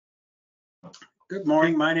Good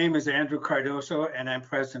morning. My name is Andrew Cardoso, and I'm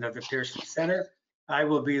president of the Pearson Center. I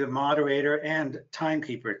will be the moderator and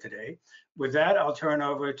timekeeper today. With that, I'll turn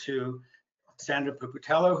over to Sandra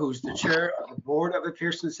Pupatello, who's the chair of the board of the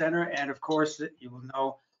Pearson Center, and of course, you will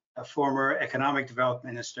know, a former economic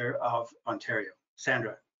development minister of Ontario.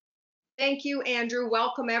 Sandra. Thank you, Andrew.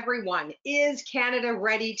 Welcome, everyone. Is Canada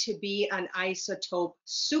ready to be an isotope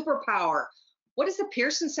superpower? What is the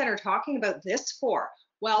Pearson Center talking about this for?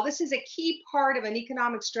 Well, this is a key part of an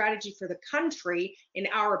economic strategy for the country, in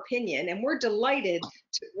our opinion, and we're delighted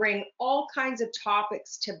to bring all kinds of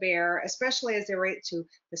topics to bear, especially as they relate to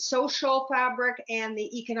the social fabric and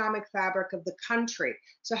the economic fabric of the country.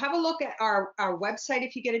 So have a look at our website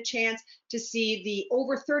if you get a chance to see the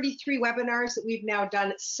over 33 webinars that we've now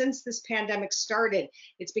done since this pandemic started.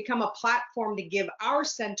 It's become a platform to give our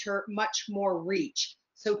center much more reach.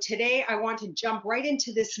 So today I want to jump right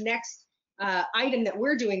into this next item that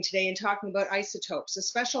we're doing today and talking about isotopes. A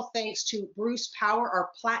special thanks to Bruce Power, our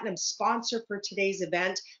platinum sponsor for today's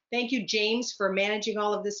event. Thank you, James, for managing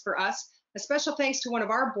all of this for us. A special thanks to one of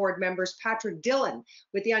our board members, Patrick Dillon,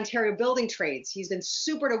 with the Ontario Building Trades. He's been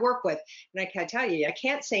super to work with, and I can tell you, I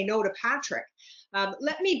can't say no to Patrick.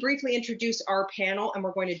 Let me briefly introduce our panel, and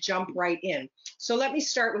we're going to jump right in. So let me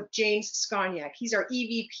start with James Scongack. He's our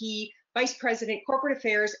EVP, Vice President, Corporate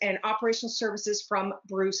Affairs and Operational Services from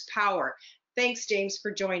Bruce Power. Thanks, James,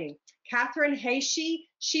 for joining. Kathryn Hayshi,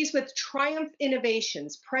 she's with Triumph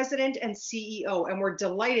Innovations, President and CEO, and we're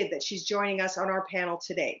delighted that she's joining us on our panel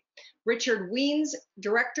today. Richard Wiens,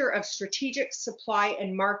 Director of Strategic Supply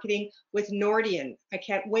and Marketing with Nordion. I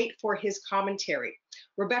can't wait for his commentary.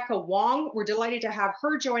 Rebecca Wong, we're delighted to have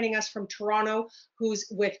her joining us from Toronto, who's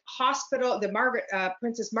with hospital, the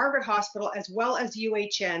Princess Margaret Hospital, as well as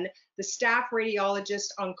UHN, the staff radiologist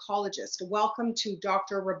oncologist. Welcome to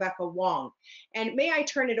Dr. Rebecca Wong. And may I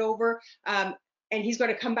turn it over, and he's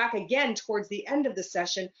going to come back again towards the end of the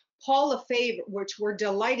session, Paul Lefebvre, which we're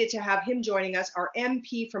delighted to have him joining us, our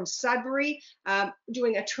MP from Sudbury,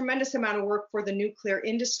 doing a tremendous amount of work for the nuclear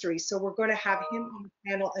industry. So we're going to have him on the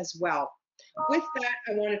panel as well. With that,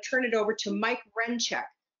 I want to turn it over to Mike Renchek,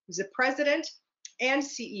 who's the president and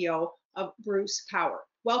CEO of Bruce Power.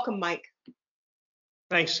 Welcome, Mike.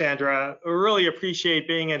 Thanks, Sandra. I really appreciate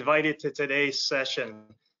being invited to today's session.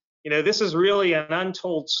 You know, this is really an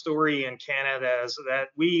untold story in Canada, is that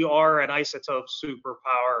we are an isotope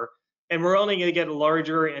superpower, and we're only going to get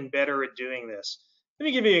larger and better at doing this. Let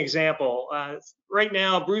me give you an example. Right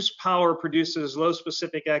now, Bruce Power produces low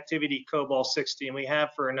specific activity cobalt-60, and we have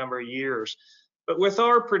for a number of years. But with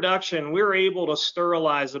our production, we're able to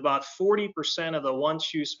sterilize about 40% of the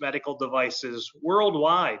once-use medical devices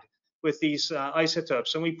worldwide with these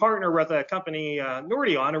isotopes. And we partner with a company,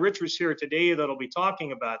 Nordion, and Richard's here today that'll be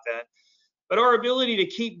talking about that. But our ability to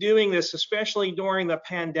keep doing this, especially during the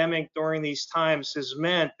pandemic, during these times, has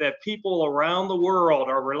meant that people around the world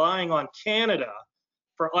are relying on Canada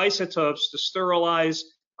for isotopes to sterilize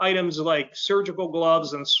items like surgical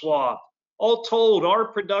gloves and swab. All told, our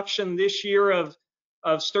production this year of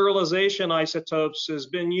sterilization isotopes has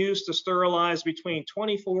been used to sterilize between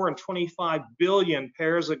 24 and 25 billion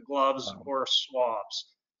pairs of gloves or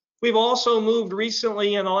swabs. We've also moved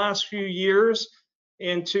recently in the last few years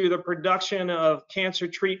into the production of cancer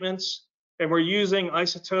treatments, and we're using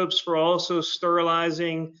isotopes for also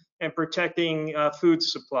sterilizing and protecting food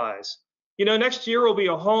supplies. You know, next year will be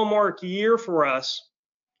a hallmark year for us.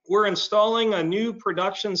 We're installing a new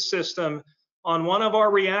production system on one of our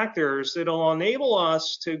reactors that'll enable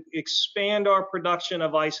us to expand our production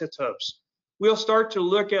of isotopes. We'll start to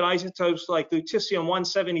look at isotopes like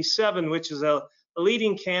lutetium-177, which is a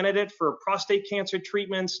leading candidate for prostate cancer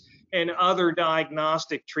treatments and other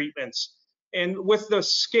diagnostic treatments. And with the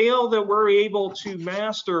scale that we're able to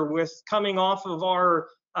master with coming off of our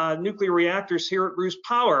nuclear reactors here at Bruce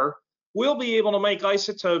Power, we'll be able to make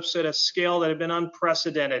isotopes at a scale that have been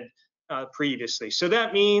unprecedented previously. So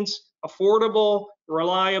that means affordable,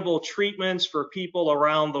 reliable treatments for people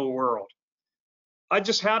around the world. I'm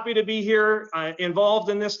just happy to be here involved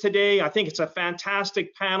in this today. I think it's a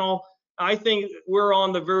fantastic panel. I think we're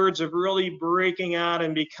on the verge of really breaking out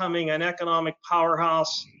and becoming an economic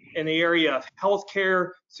powerhouse in the area of healthcare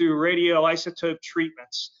through radioisotope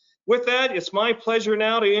treatments. With that, it's my pleasure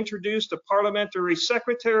now to introduce the Parliamentary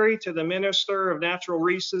Secretary to the Minister of Natural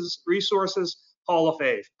Resources, Paul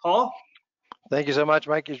Lefebvre. Paul? Thank you so much,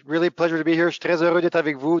 Mike. It's really a pleasure to be here. Je suis très heureux d'être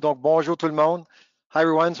avec vous. Donc, bonjour tout le monde. Hi,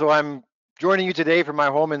 everyone. So I'm joining you today from my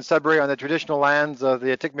home in Sudbury on the traditional lands of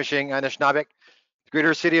the Atikameksheng Anishinaabe. The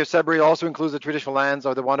greater city of Sudbury also includes the traditional lands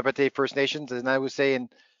of the Wanapate First Nations, and I would say in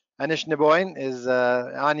Anishinaabemowin is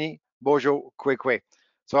Ani Bojo Kwekwe.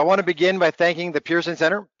 So I want to begin by thanking the Pearson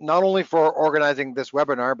Center, not only for organizing this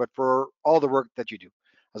webinar, but for all the work that you do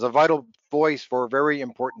as a vital voice for very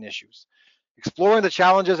important issues, exploring the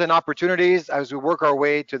challenges and opportunities as we work our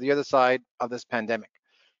way to the other side of this pandemic.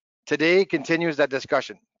 Today continues that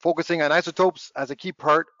discussion, focusing on isotopes as a key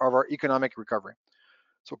part of our economic recovery.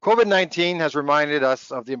 So COVID-19 has reminded us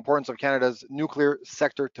of the importance of Canada's nuclear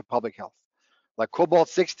sector to public health, like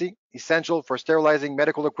cobalt-60, essential for sterilizing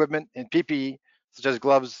medical equipment and PPE, such as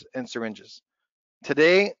gloves and syringes.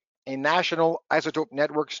 Today, a national isotope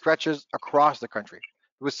network stretches across the country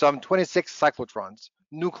with some 26 cyclotrons,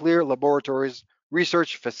 nuclear laboratories,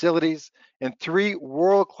 research facilities, and 3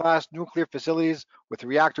 world-class nuclear facilities with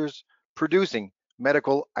reactors producing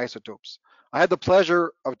medical isotopes. I had the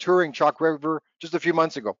pleasure of touring Chalk River just a few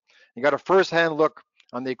months ago and got a first-hand look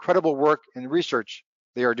on the incredible work and research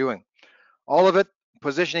they are doing. All of it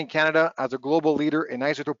positioning Canada as a global leader in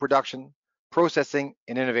isotope production, processing,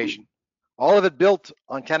 and innovation. All of it built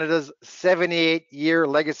on Canada's 78-year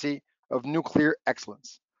legacy of nuclear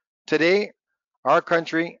excellence. Today, our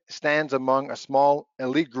country stands among a small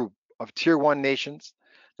elite group of Tier 1 nations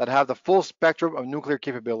that have the full spectrum of nuclear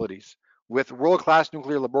capabilities, with world-class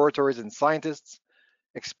nuclear laboratories and scientists,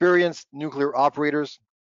 experienced nuclear operators,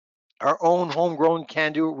 our own homegrown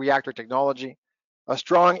CANDU reactor technology, a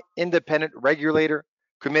strong independent regulator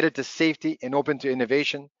committed to safety and open to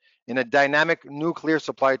innovation, in a dynamic nuclear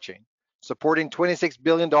supply chain, supporting $26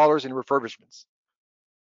 billion in refurbishments.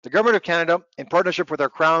 The Government of Canada, in partnership with our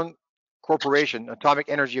Crown Corporation, Atomic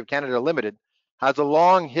Energy of Canada Limited, has a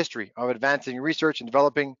long history of advancing research and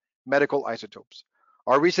developing medical isotopes.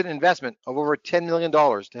 Our recent investment of over $10 million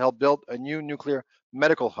to help build a new nuclear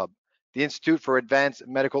medical hub, the Institute for Advanced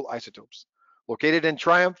Medical Isotopes, located in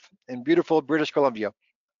Triumph in beautiful British Columbia.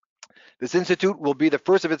 This institute will be the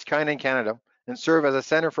first of its kind in Canada and serve as a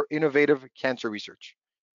center for innovative cancer research.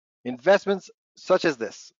 Investments such as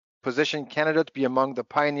this position Canada to be among the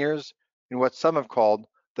pioneers in what some have called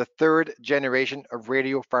the third generation of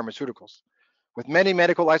radiopharmaceuticals, with many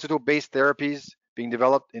medical isotope-based therapies being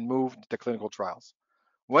developed and moved to clinical trials.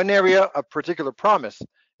 One area of particular promise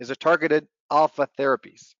is the targeted alpha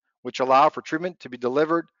therapies, which allow for treatment to be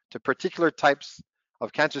delivered to particular types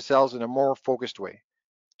of cancer cells in a more focused way.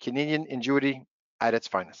 Canadian ingenuity at its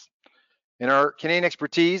finest. And our Canadian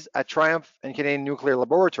expertise at Triumph and Canadian Nuclear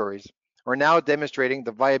Laboratories are now demonstrating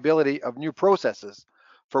the viability of new processes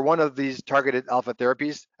for one of these targeted alpha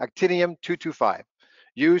therapies, actinium-225,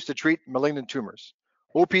 used to treat malignant tumors.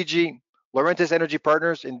 OPG, Laurentis Energy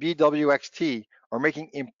Partners, and BWXT are making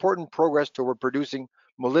important progress toward producing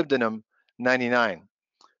molybdenum-99.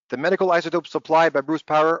 The medical isotopes supplied by Bruce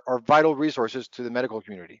Power are vital resources to the medical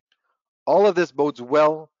community. All of this bodes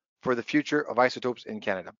well for the future of isotopes in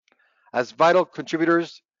Canada, as vital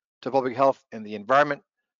contributors to public health and the environment,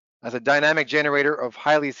 as a dynamic generator of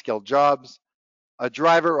highly skilled jobs, a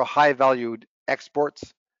driver of high-valued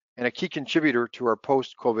exports, and a key contributor to our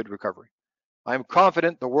post-COVID recovery. I am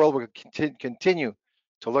confident the world will continue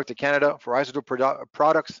to look to Canada for isotope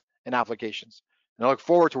products and applications, and I look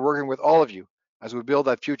forward to working with all of you as we build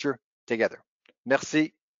that future together.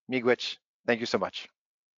 Merci, miigwech. Thank you so much.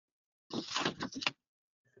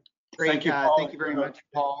 Great. Thank you, Paul. Thank you very much,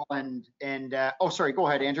 Paul. Oh, sorry. Go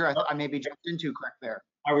ahead, Andrew. I maybe jumped in too quick there.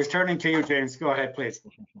 I was turning to you, James. Go ahead, please.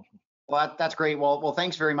 Well, that's great. Well,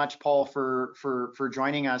 thanks very much, Paul, for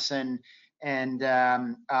joining us, and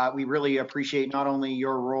we really appreciate not only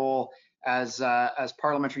your role as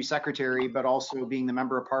parliamentary secretary, but also being the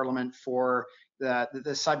member of parliament for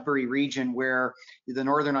the Sudbury region, where the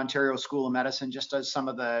Northern Ontario School of Medicine just does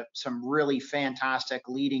some really fantastic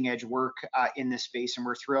leading edge work in this space, and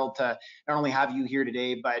we're thrilled to not only have you here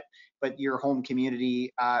today, but your home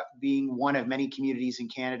community being one of many communities in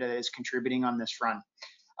Canada that is contributing on this front.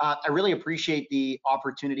 I really appreciate the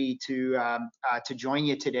opportunity to join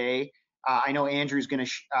you today. I know Andrew's going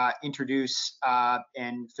to introduce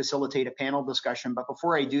and facilitate a panel discussion, but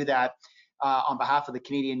before I do that, on behalf of the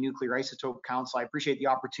Canadian Nuclear Isotope Council, I appreciate the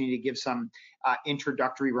opportunity to give some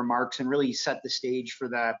introductory remarks and really set the stage for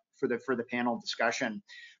the panel discussion.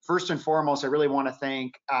 First and foremost, I really want to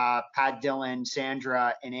thank Pat, Dylan,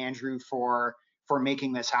 Sandra, and Andrew for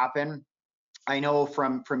making this happen. I know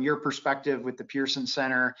from your perspective with the Pearson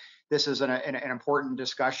Center, this is an important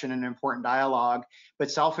discussion and an important dialogue, but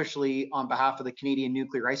selfishly, on behalf of the Canadian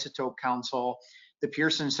Nuclear Isotope Council, the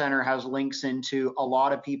Pearson Center has links into a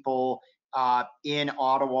lot of people in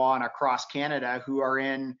Ottawa and across Canada who are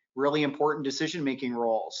in really important decision-making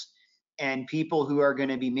roles, and people who are going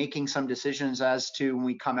to be making some decisions as to, when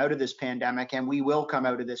we come out of this pandemic, and we will come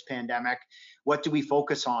out of this pandemic, what do we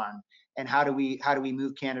focus on, and how do we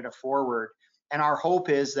move Canada forward? And our hope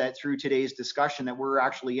is that through today's discussion that we're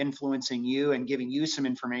actually influencing you and giving you some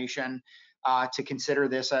information to consider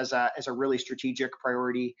this as a really strategic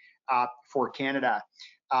priority for Canada.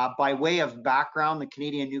 By way of background, the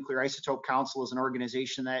Canadian Nuclear Isotope Council is an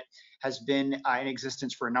organization that has been in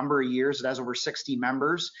existence for a number of years. It has over 60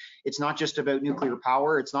 members. It's not just about nuclear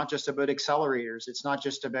power. It's not just about accelerators. It's not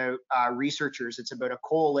just about researchers. It's about a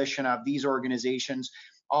coalition of these organizations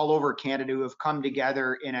all over Canada who have come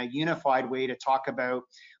together in a unified way to talk about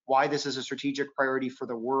why this is a strategic priority for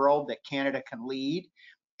the world that Canada can lead,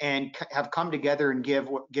 and have come together and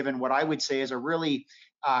given what I would say is a really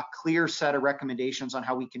clear set of recommendations on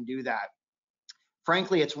how we can do that.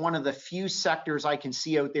 Frankly, it's one of the few sectors I can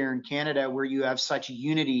see out there in Canada where you have such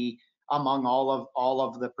unity among all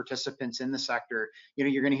of the participants in the sector. You know,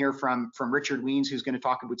 you're going to hear from Richard Wiens, who's going to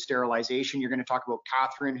talk about sterilization. You're going to talk about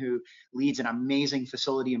Kathryn, who leads an amazing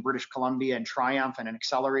facility in British Columbia and Triumph and an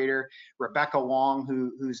accelerator. Rebecca Wong,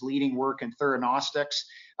 who's leading work in theranostics.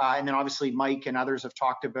 And then obviously Mike and others have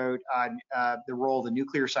talked about the role of the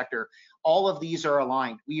nuclear sector. All of these are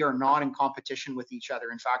aligned. We are not in competition with each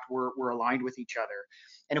other. In fact, we're aligned with each other.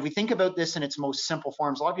 And if we think about this in its most simple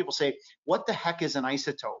forms, a lot of people say, what the heck is an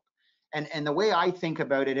isotope? And the way I think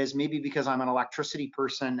about it is, maybe because I'm an electricity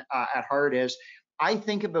person at heart, is I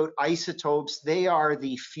think about isotopes. They are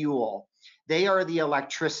the fuel. They are the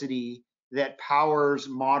electricity that powers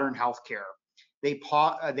modern healthcare. They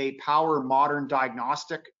power modern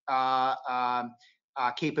diagnostic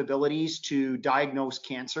capabilities to diagnose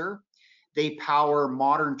cancer. They power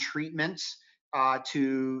modern treatments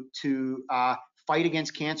to fight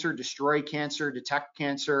against cancer, destroy cancer, detect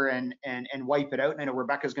cancer, and wipe it out. And I know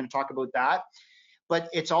Rebecca's going to talk about that. But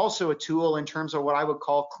it's also a tool in terms of what I would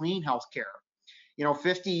call clean healthcare. You know,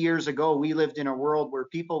 50 years ago, we lived in a world where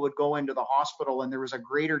people would go into the hospital and there was a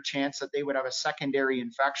greater chance that they would have a secondary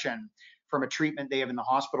infection from a treatment they have in the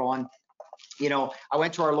hospital. And, you know, I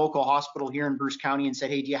went to our local hospital here in Bruce County and said,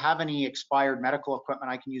 hey, do you have any expired medical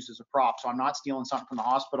equipment I can use as a prop? So I'm not stealing something from the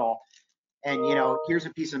hospital. And, you know, here's a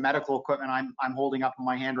piece of medical equipment I'm holding up in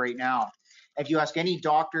my hand right now. If you ask any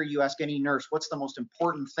doctor, you ask any nurse, what's the most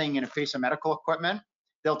important thing in a piece of medical equipment?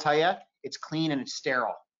 They'll tell you it's clean and it's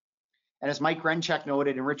sterile. And as Mike Renchek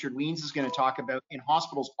noted, and Richard Wiens is going to talk about, in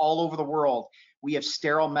hospitals all over the world, we have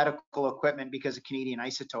sterile medical equipment because of Canadian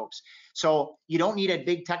isotopes. So you don't need a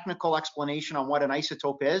big technical explanation on what an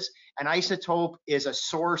isotope is. An isotope is a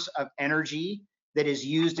source of energy that is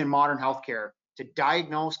used in modern healthcare to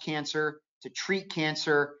diagnose cancer, to treat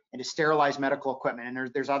cancer, and to sterilize medical equipment.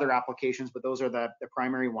 And there's other applications, but those are the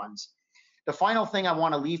primary ones. The final thing I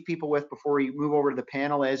want to leave people with before we move over to the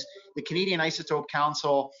panel is the Canadian Isotope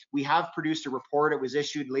Council. We have produced a report. It was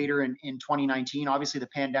issued later in 2019. Obviously, the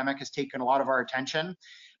pandemic has taken a lot of our attention,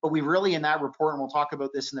 but we really, in that report, and we'll talk about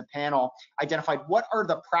this in the panel, identified what are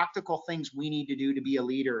the practical things we need to do to be a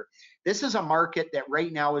leader. This is a market that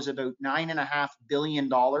right now is about $9.5 billion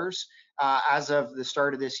as of the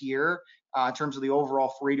start of this year. In terms of the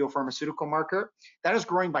overall radiopharmaceutical market, that is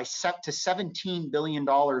growing to $17 billion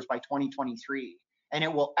by 2023, and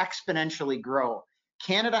it will exponentially grow.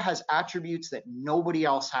 Canada has attributes that nobody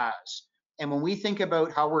else has. And when we think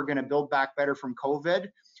about how we're going to build back better from COVID,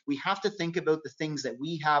 we have to think about the things that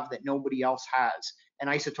we have that nobody else has, and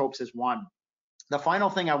isotopes is one. The final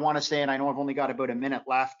thing I want to say, and I know I've only got about a minute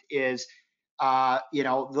left, is you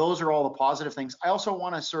know, those are all the positive things. I also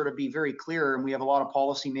want to sort of be very clear, and we have a lot of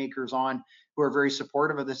policymakers on who are very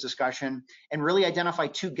supportive of this discussion, and really identify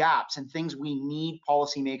two gaps and things we need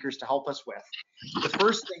policymakers to help us with. The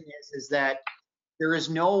first thing is that there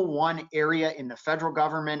is no one area in the federal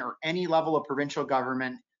government or any level of provincial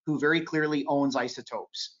government who very clearly owns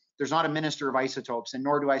isotopes. There's not a minister of isotopes, and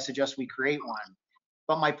nor do I suggest we create one.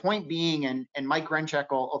 But my point being, and Mike Renchek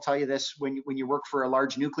will tell you this, when you work for a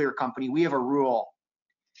large nuclear company, we have a rule.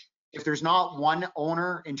 If there's not one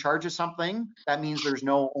owner in charge of something, that means there's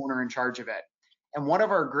no owner in charge of it. And one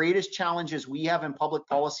of our greatest challenges we have in public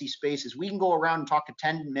policy space is we can go around and talk to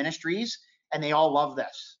 10 ministries and they all love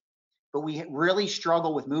this. But we really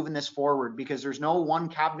struggle with moving this forward because there's no one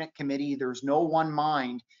cabinet committee, there's no one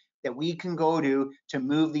mind that we can go to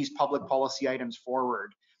move these public policy items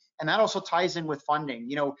forward. And that also ties in with funding.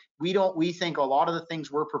 You know, we think a lot of the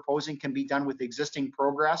things we're proposing can be done with existing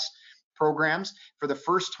programs. For the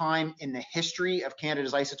first time in the history of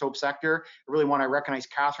Canada's isotope sector, I really want to recognize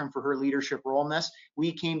Kathryn for her leadership role in this.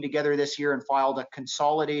 We came together this year and filed a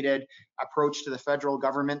consolidated approach to the federal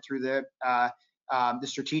government through the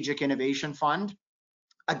Strategic Innovation Fund.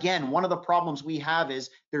 Again, one of the problems we have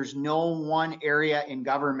is there's no one area in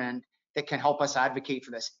government that can help us advocate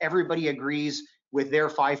for this. Everybody agrees with their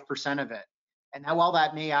 5% of it. And now, while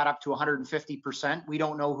that may add up to 150%, we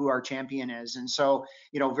don't know who our champion is. And so,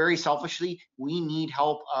 very selfishly, we need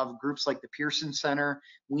help of groups like the Pearson Center.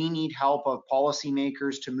 We need help of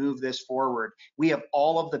policymakers to move this forward. We have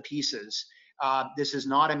all of the pieces. This is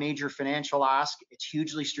not a major financial ask. It's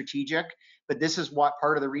hugely strategic, but this is what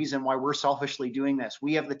part of the reason why we're selfishly doing this.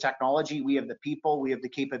 We have the technology, we have the people, we have the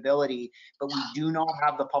capability, but we do not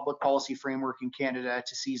have the public policy framework in Canada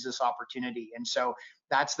to seize this opportunity. And so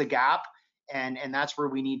that's the gap, and that's where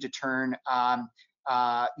we need to turn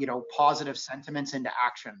positive sentiments into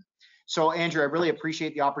action. So Andrew, I really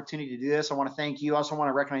appreciate the opportunity to do this. I want to thank you. I also want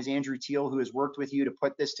to recognize Andrew Teal, who has worked with you to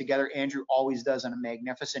put this together. Andrew always does a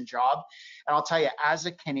magnificent job. And I'll tell you, as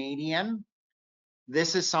a Canadian,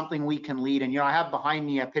 this is something we can lead. And, I have behind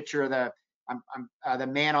me a picture of the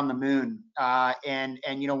man on the moon.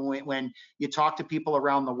 When you talk to people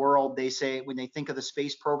around the world, they say, when they think of the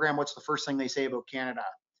space program, what's the first thing they say about Canada?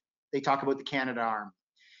 They talk about the Canadarm.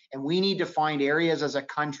 And we need to find areas as a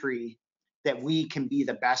country that we can be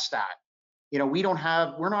the best at. We're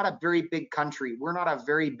not a very big country. We're not a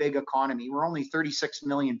very big economy. We're only 36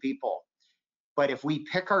 million people. But if we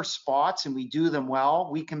pick our spots and we do them well,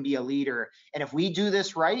 we can be a leader. And if we do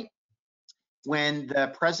this right, when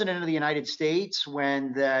the President of the United States,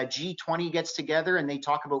 when the G20 gets together and they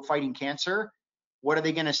talk about fighting cancer, what are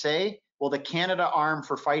they going to say? Well, the Canada arm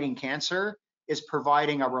for fighting cancer is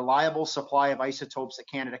providing a reliable supply of isotopes that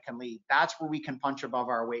Canada can lead. That's where we can punch above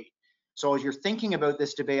our weight. So as you're thinking about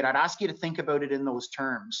this debate, I'd ask you to think about it in those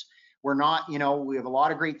terms. We're not, we have a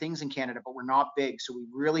lot of great things in Canada, but we're not big. So we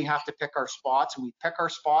really have to pick our spots, and we pick our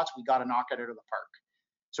spots, we got to knock it out of the park.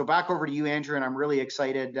 So back over to you, Andrew, and I'm really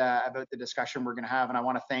excited about the discussion we're going to have. And I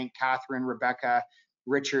want to thank Kathryn, Rebecca,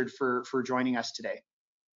 Richard for joining us today.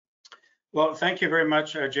 Well, thank you very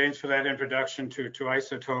much, James, for that introduction to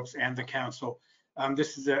isotopes and the Council.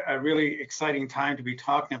 This is a really exciting time to be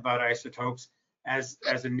talking about isotopes as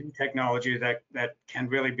a new technology that can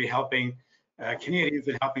really be helping Canadians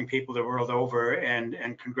and helping people the world over,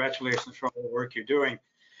 and congratulations for all the work you're doing.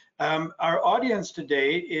 Our audience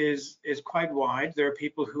today is quite wide. There are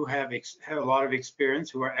people who have a lot of experience,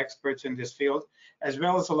 who are experts in this field, as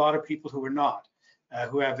well as a lot of people who are not,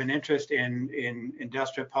 who have an interest in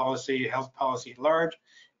industrial policy, health policy at large.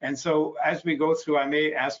 And so as we go through, I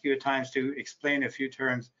may ask you at times to explain a few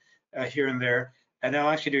terms here and there, and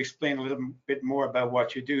I'll ask you to explain a little bit more about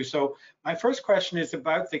what you do. So my first question is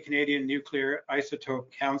about the Canadian Nuclear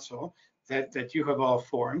Isotope Council that you have all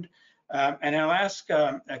formed. And I'll ask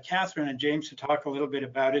Kathryn and James to talk a little bit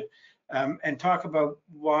about it and talk about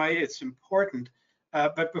why it's important.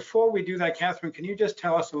 But before we do that, Kathryn, can you just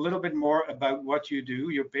tell us a little bit more about what you do?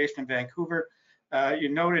 You're based in Vancouver.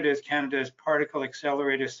 You're noted as Canada's Particle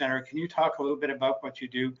Accelerator Center. Can you talk a little bit about what you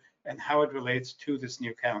do and how it relates to this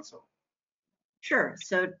new council? Sure.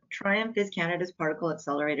 So TRIUMPH is Canada's Particle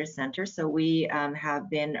Accelerator Center. So we have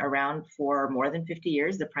been around for more than 50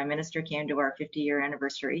 years. The Prime Minister came to our 50-year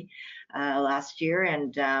anniversary last year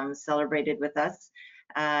and celebrated with us.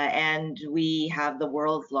 And we have the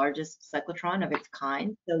world's largest cyclotron of its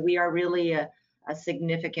kind. So we are really a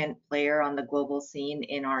significant player on the global scene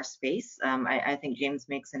in our space. I think James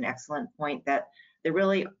makes an excellent point that there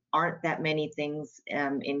really aren't that many things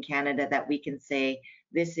in Canada that we can say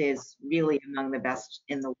this is really among the best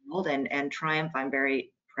in the world, and TRIUMPH, I'm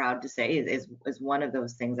very proud to say, is one of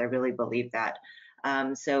those things. I really believe that.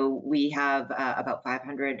 So we have about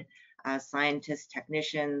 500 scientists,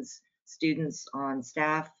 technicians, students on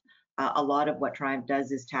staff. A lot of what TRIUMPH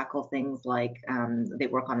does is tackle things like they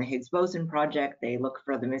work on the Higgs boson project, they look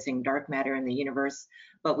for the missing dark matter in the universe,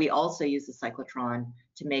 but we also use the cyclotron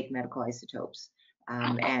to make medical isotopes.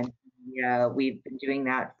 And we've been doing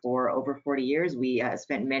that for over 40 years. We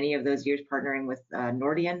spent many of those years partnering with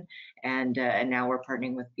Nordion, and now we're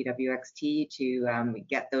partnering with BWXT to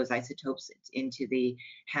get those isotopes into the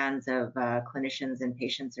hands of clinicians and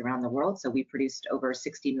patients around the world. So we produced over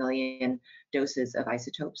 60 million doses of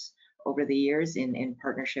isotopes over the years in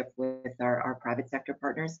partnership with our private sector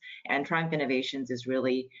partners. And TRIUMPH Innovations is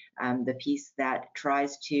really the piece that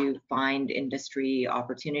tries to find industry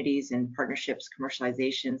opportunities and partnerships,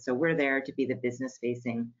 commercialization. So we're there to be the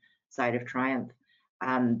business-facing side of TRIUMPH.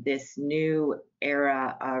 This new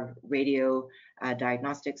era of radio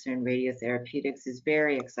diagnostics and radiotherapeutics is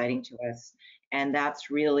very exciting to us. And that's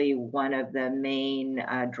really one of the main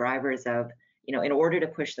drivers of, in order to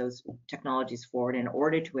push those technologies forward, in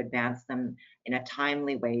order to advance them in a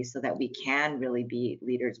timely way so that we can really be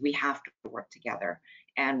leaders, we have to work together,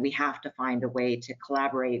 and we have to find a way to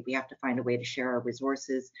collaborate. We have to find a way to share our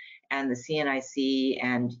resources, and the CNIC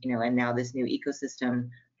and now this new ecosystem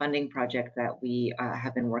funding project that we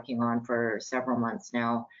have been working on for several months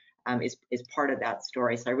now is part of that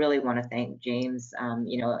story. So I really want to thank James.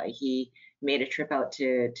 He made a trip out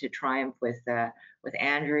to Triumph with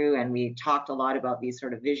Andrew, and we talked a lot about these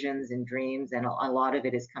sort of visions and dreams, and a lot of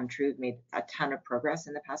it has come true. We've made a ton of progress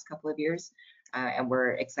in the past couple of years, and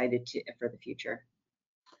we're excited for the future.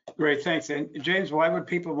 Great, thanks. And James, why would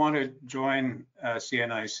people want to join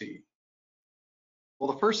CNIC?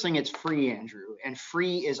 Well, the first thing, it's free, Andrew, and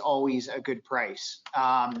free is always a good price.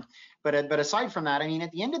 But aside from that, I mean, at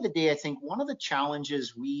the end of the day, I think one of the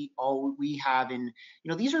challenges we have in,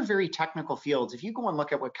 these are very technical fields. If you go and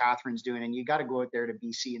look at what Kathryn's doing, and you got to go out there to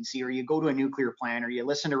BC and see, or you go to a nuclear plant, or you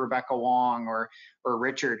listen to Rebecca Wong or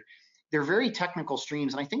Richard, they're very technical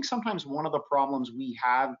streams. And I think sometimes one of the problems we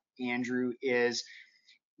have, Andrew, is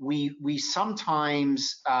we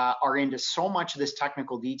sometimes are into so much of this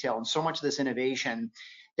technical detail and so much of this innovation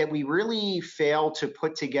that we really fail to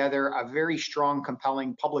put together a very strong,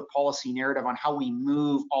 compelling public policy narrative on how we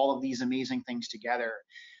move all of these amazing things together.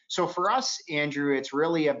 So for us, Andrew, it's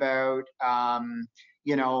really about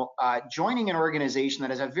joining an organization that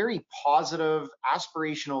has a very positive,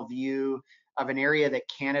 aspirational view of an area that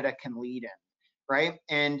Canada can lead in. Right.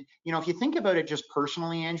 And, if you think about it just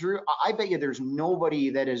personally, Andrew, I bet you there's nobody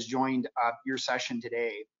that has joined your session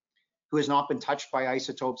today who has not been touched by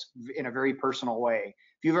isotopes in a very personal way.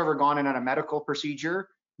 If you've ever gone in on a medical procedure,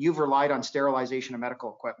 you've relied on sterilization of medical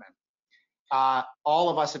equipment. All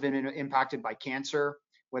of us have been impacted by cancer,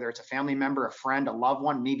 whether it's a family member, a friend, a loved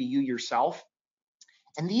one, maybe you yourself.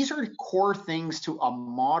 And these are core things to a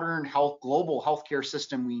modern global healthcare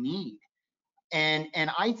system we need. And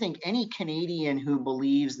I think any Canadian who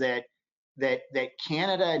believes that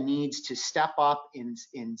Canada needs to step up in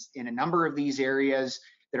a number of these areas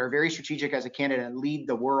that are very strategic as a Canada and lead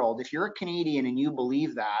the world, if you're a Canadian and you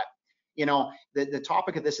believe that, the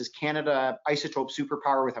topic of this is Canada Isotope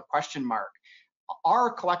Superpower with a question mark. Our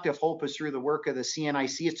collective hope is through the work of the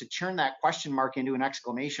CNIC is to turn that question mark into an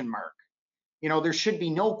exclamation mark. There should be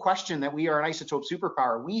no question that we are an isotope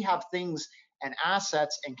superpower. We have things and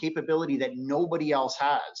assets and capability that nobody else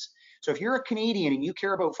has. So if you're a Canadian and you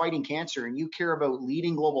care about fighting cancer and you care about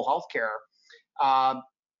leading global healthcare,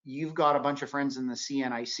 you've got a bunch of friends in the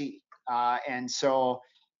CNIC. And so,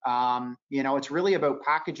 it's really about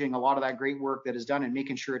packaging a lot of that great work that is done and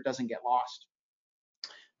making sure it doesn't get lost.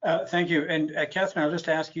 Thank you. And Kathryn, I'll just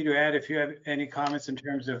ask you to add if you have any comments in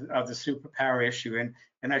terms of the superpower issue.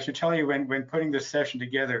 And I should tell you, when putting this session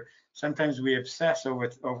together, sometimes we obsess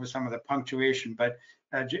over some of the punctuation, but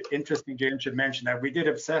interesting, James should mention that we did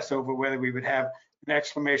obsess over whether we would have an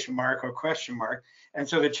exclamation mark or question mark. And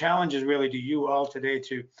so the challenge is really to you all today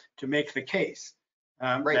to make the case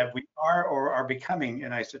that we are or are becoming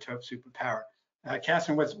an isotope superpower.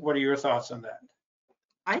 Kathryn, what are your thoughts on that?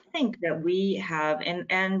 I think that we have, and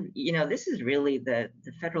this is really the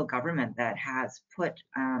federal government that has put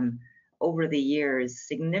over the years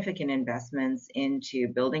significant investments into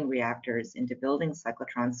building reactors, into building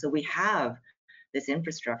cyclotrons. So we have this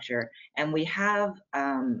infrastructure, and we have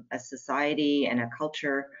a society and a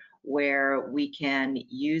culture where we can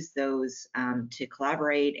use those to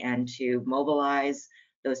collaborate and to mobilize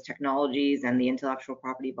those technologies and the intellectual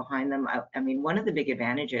property behind them. I mean, one of the big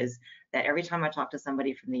advantages that every time I talk to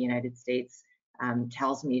somebody from the United States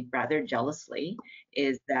tells me rather jealously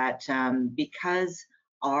is that because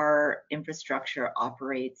our infrastructure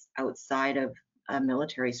operates outside of a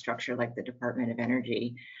military structure like the Department of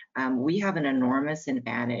Energy, we have an enormous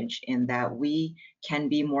advantage in that we can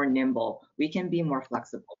be more nimble, we can be more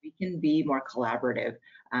flexible, we can be more collaborative,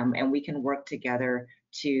 and we can work together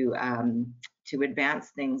to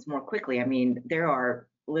advance things more quickly. I mean, there are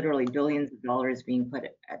literally billions of dollars being put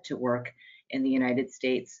to work in the United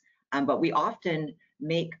States, but we often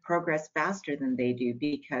make progress faster than they do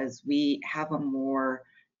because we have a more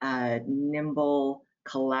nimble,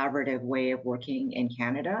 collaborative way of working in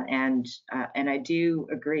Canada. And I do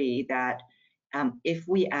agree that if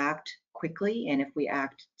we act quickly and if we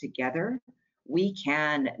act together, we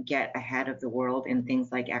can get ahead of the world in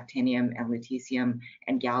things like actinium and lutetium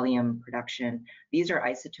and gallium production. These are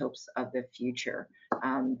isotopes of the future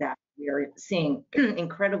that we are seeing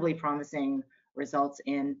incredibly promising results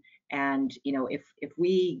in. And if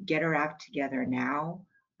we get our act together now,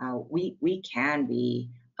 we can be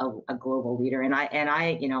a global leader. And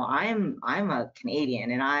I'm a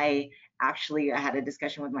Canadian, and I had a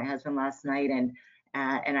discussion with my husband last night, and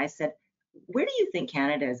I said, where do you think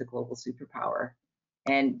Canada is a global superpower?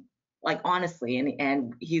 And like, honestly,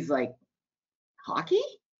 and he's like, hockey?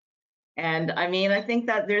 And I mean, I think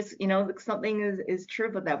that there's, something is true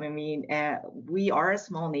about that. I mean, we are a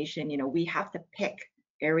small nation, we have to pick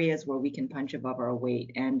areas where we can punch above our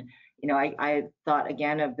weight. And, you know, I thought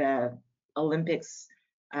again of the Olympics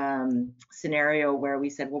scenario where we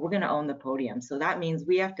said, well, we're going to own the podium. So that means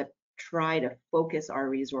we have to try to focus our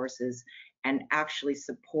resources and actually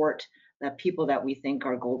support the people that we think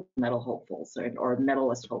are gold medal hopefuls or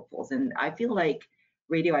medalist hopefuls. And I feel like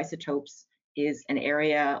radioisotopes is an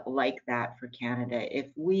area like that for Canada. If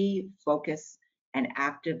we focus and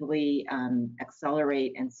actively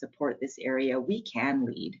accelerate and support this area, we can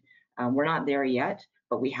lead. We're not there yet,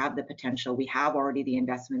 but we have the potential. We have already the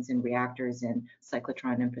investments in reactors and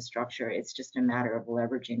cyclotron infrastructure. It's just a matter of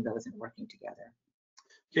leveraging those and working together.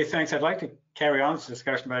 Okay, thanks. I'd like to carry on this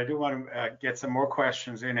discussion, but I do want to get some more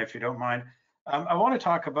questions in, if you don't mind. I want to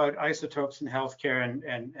talk about isotopes in healthcare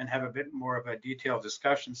and have a bit more of a detailed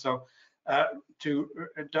discussion. So to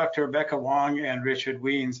Dr. Rebecca Wong and Richard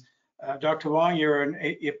Wiens, Dr. Wong, you're an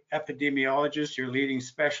epidemiologist, you're leading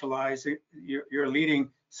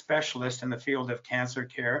specialist in the field of cancer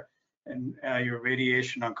care, and you're a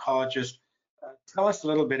radiation oncologist. Tell us a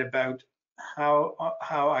little bit about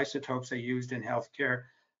how isotopes are used in healthcare,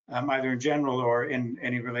 either in general or in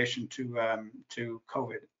any relation to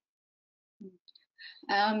COVID.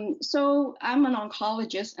 So I'm an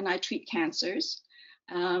oncologist and I treat cancers.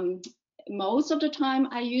 Most of the time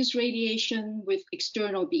I use radiation with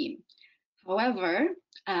external beam. However,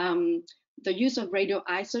 the use of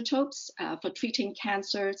radioisotopes for treating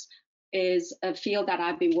cancers is a field that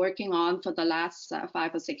I've been working on for the last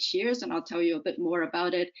 5 or 6 years, and I'll tell you a bit more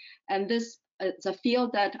about it. And this is a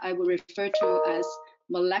field that I would refer to as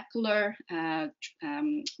molecular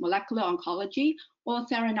oncology or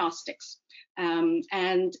theranostics,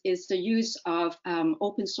 and is the use of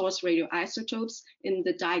open source radioisotopes in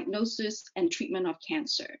the diagnosis and treatment of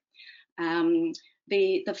cancer.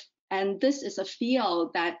 And this is a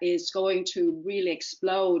field that is going to really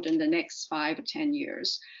explode in the next 5 or 10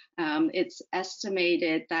 years. It's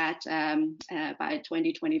estimated that by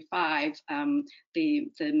 2025, the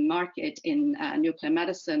market in nuclear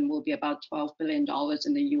medicine will be about $12 billion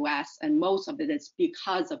in the US, and most of it is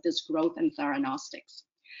because of this growth in theranostics.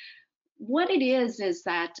 What it is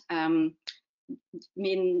that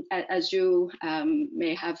as you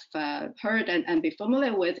may have heard and be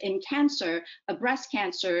familiar with, in cancer, a breast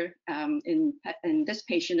cancer in this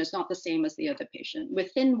patient is not the same as the other patient.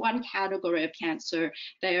 Within one category of cancer,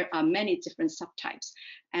 there are many different subtypes.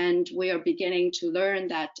 And we are beginning to learn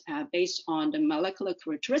that based on the molecular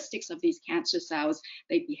characteristics of these cancer cells,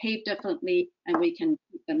 they behave differently and we can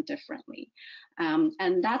treat them differently.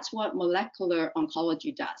 And that's what molecular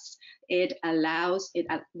oncology does. It allows,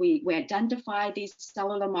 we identify these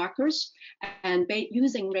cellular markers, and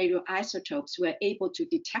using radioisotopes, we're able to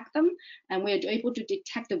detect them, and we're able to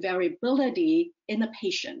detect the variability in the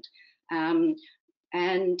patient.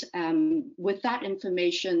 With that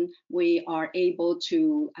information, we are able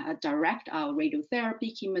to direct our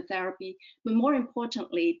radiotherapy, chemotherapy, but more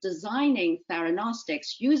importantly, designing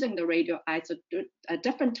theranostics using the radioisotope, a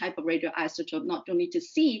different type of radioisotope, not only to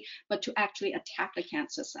see, but to actually attack the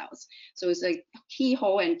cancer cells. So it's a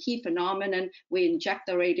keyhole and key phenomenon. We inject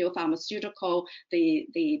the radiopharmaceutical,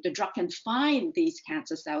 the drug can find these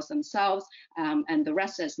cancer cells themselves, and the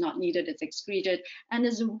rest is not needed, it's excreted, and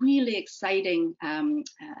is a really exciting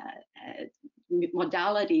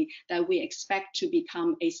modality that we expect to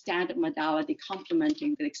become a standard modality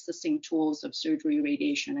complementing the existing tools of surgery,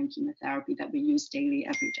 radiation, and chemotherapy that we use daily,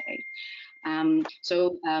 every day.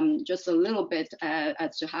 Just a little bit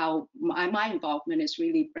as to how my involvement is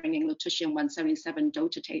really bringing lutetium-177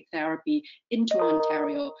 dotatate therapy into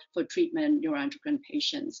Ontario for treatment neuroendocrine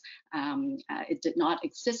patients. It did not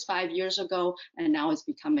exist 5 years ago, and now it's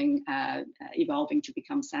becoming evolving to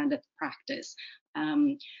become standard practice.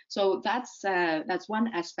 So that's one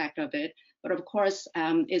aspect of it. But of course,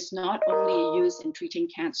 it's not only used in treating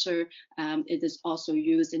cancer, it is also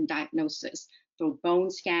used in diagnosis. So bone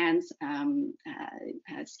scans,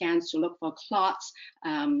 scans to look for clots,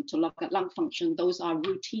 to look at lung function, those are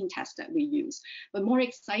routine tests that we use. But more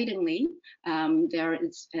excitingly, there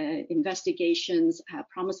is investigations,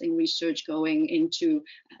 promising research going into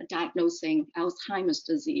diagnosing Alzheimer's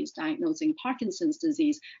disease, diagnosing Parkinson's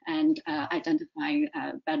disease, and identifying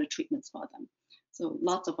better treatments for them. So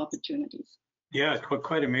lots of opportunities. Yeah,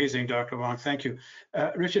 quite amazing, Dr. Wong. Thank you.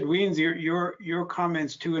 Richard Wiens, your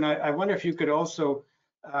comments too, and I wonder if you could also,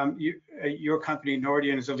 your company,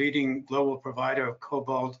 Nordion, is a leading global provider of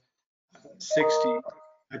cobalt-60.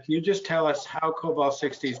 Can you just tell us how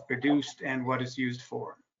cobalt-60 is produced and what it's used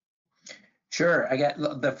for? Sure. I get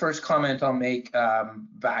the first comment I'll make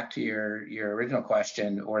back to your original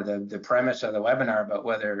question, or the premise of the webinar about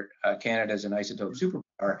whether Canada is an isotope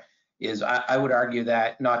superpower, is I would argue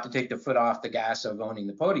that, not to take the foot off the gas of owning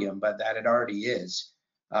the podium, but that it already is,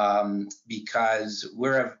 because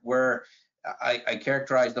I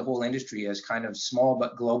characterize the whole industry as kind of small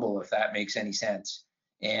but global, if that makes any sense.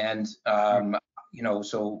 And you know,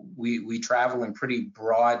 so we travel in pretty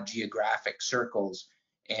broad geographic circles,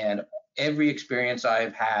 and every experience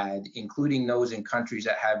I've had, including those in countries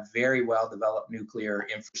that have very well developed nuclear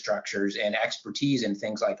infrastructures and expertise in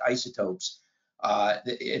things like isotopes,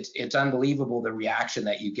 it's unbelievable the reaction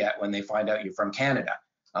that you get when they find out you're from Canada.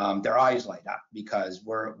 Their eyes light up, because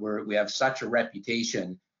we have such a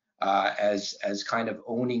reputation as kind of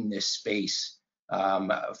owning this space,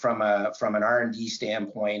 from an R&D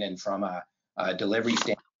standpoint, and from a delivery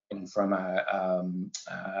standpoint, and from a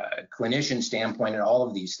clinician standpoint, and all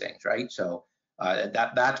of these things, right? So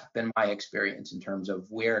that's been my experience in terms of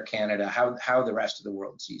where Canada, how the rest of the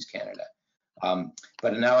world sees Canada.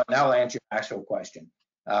 But now I'll answer your actual question.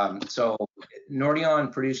 So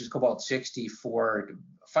Nordion produces cobalt-60 for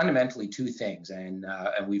fundamentally two things, and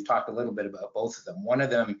we've talked a little bit about both of them. One of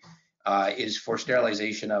them is for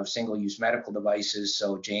sterilization of single-use medical devices.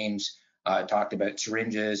 So James talked about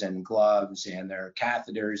syringes and gloves, and their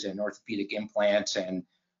catheters and orthopedic implants. And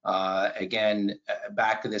again,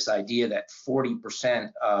 back to this idea that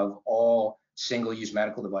 40% of all single-use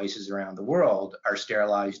medical devices around the world are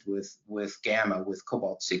sterilized with gamma, with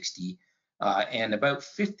cobalt-60, and about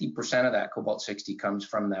 50% of that cobalt-60 comes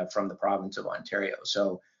from the province of Ontario.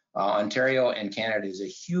 So Ontario and Canada is a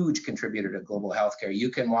huge contributor to global healthcare.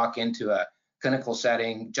 You can walk into a clinical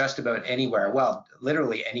setting just about anywhere, well,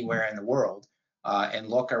 literally anywhere in the world, and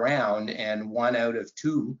look around, and 1 out of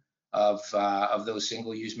 2 of those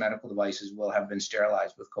single-use medical devices will have been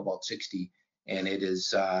sterilized with cobalt-60, and it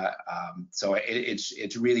is so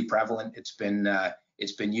it's really prevalent. It's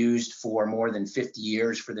been used for more than 50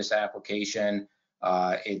 years for this application.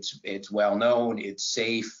 It's well known, it's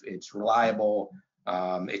safe, it's reliable,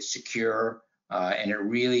 it's secure, and it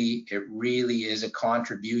really is a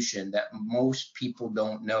contribution that most people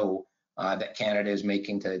don't know that Canada is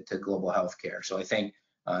making to global healthcare. So I think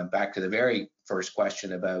back to the very first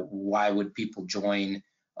question about why would people join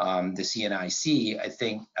the CNIC, I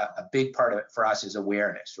think a big part of it for us is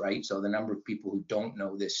awareness, right? So the number of people who don't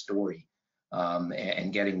know this story,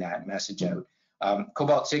 and getting that message out.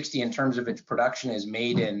 Cobalt-60, in terms of its production, is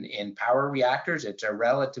made in power reactors. It's a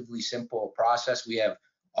relatively simple process. We have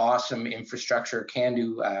awesome infrastructure.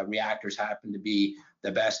 CANDU reactors happen to be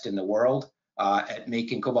the best in the world at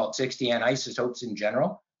making cobalt-60 and isotopes in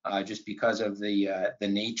general, just because of the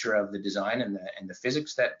nature of the design and the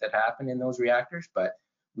physics that happen in those reactors. But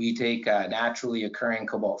we take naturally occurring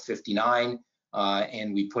cobalt-59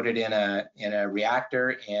 and we put it in a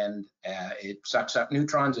reactor, and it sucks up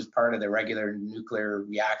neutrons as part of the regular nuclear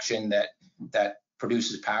reaction that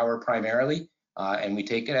produces power primarily. And we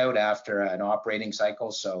take it out after an operating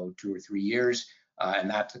cycle, so 2 or 3 years, and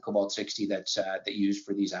that's the cobalt-60 that's used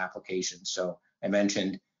for these applications. So I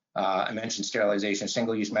mentioned sterilization of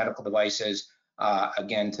single-use medical devices.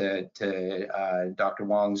 Again, to Dr.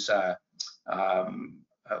 Wong's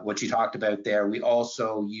what you talked about there, we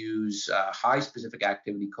also use high specific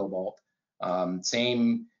activity cobalt,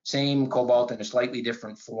 same cobalt in a slightly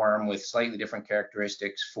different form with slightly different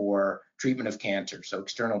characteristics for treatment of cancer. So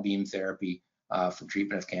external beam therapy for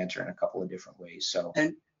treatment of cancer in a couple of different ways. So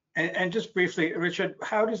and just briefly, Richard,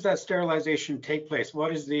 how does that sterilization take place?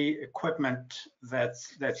 What is the equipment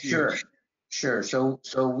that's used? Sure. So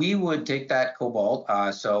we would take that cobalt.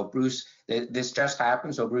 So Bruce, this just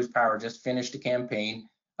happened. So Bruce Power just finished a campaign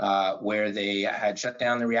where they had shut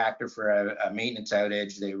down the reactor for a maintenance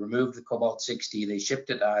outage. They removed the cobalt-60. They shipped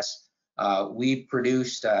it to us. We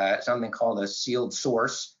produced something called a sealed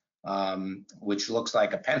source, which looks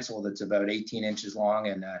like a pencil that's about 18 inches long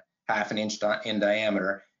and half an inch in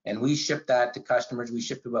diameter. And we shipped that to customers. We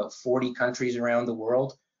shipped to about 40 countries around the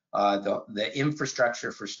world. The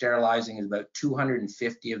infrastructure for sterilizing is about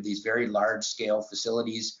 250 of these very large scale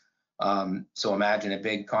facilities. So imagine a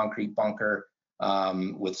big concrete bunker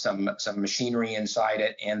with some machinery inside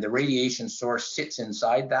it, and the radiation source sits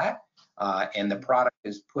inside that, and the product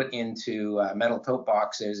is put into metal tote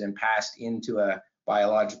boxes and passed into a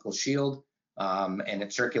biological shield, and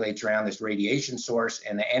it circulates around this radiation source,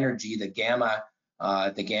 and the energy, the gamma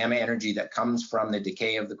energy that comes from the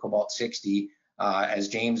decay of the cobalt-60, as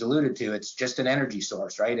James alluded to, it's just an energy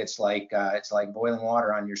source, right? It's like boiling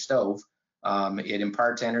water on your stove. It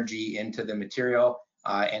imparts energy into the material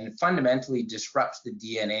and fundamentally disrupts the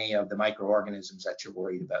DNA of the microorganisms that you're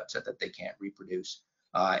worried about, so that they can't reproduce,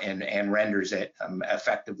 and renders it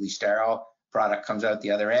effectively sterile. Product comes out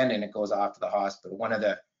the other end and it goes off to the hospital. One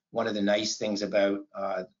of the nice things about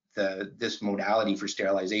this modality for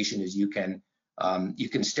sterilization is you can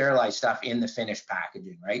sterilize stuff in the finished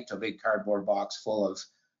packaging, right? So a big cardboard box full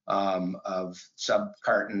of sub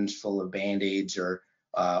cartons full of Band-Aids or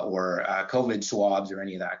COVID swabs or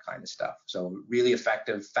any of that kind of stuff. So really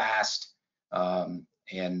effective, fast, and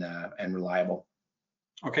reliable.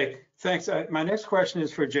 Okay, thanks. My next question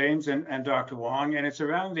is for James and Dr. Wong, and it's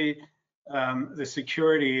around the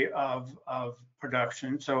security of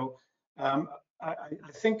production. So I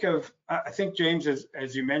think James,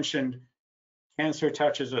 as you mentioned, cancer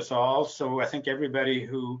touches us all. So I think everybody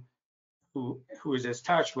who is as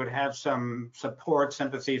touched would have some support,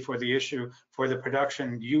 sympathy for the issue, for the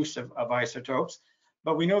production use of isotopes.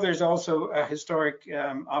 But we know there's also a historic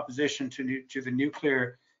opposition to the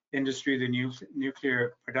nuclear industry, the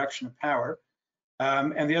nuclear production of power.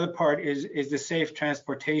 And the other part is the safe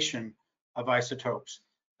transportation of isotopes.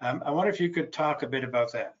 I wonder if you could talk a bit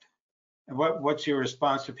about that. And what's your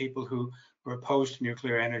response to people who are opposed to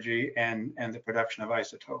nuclear energy and the production of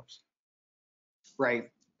isotopes? Right.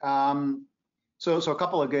 So a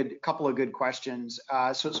couple of good questions.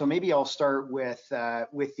 So maybe I'll start with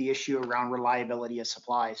the issue around reliability of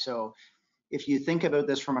supply. So if you think about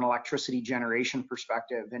this from an electricity generation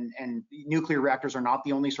perspective, and nuclear reactors are not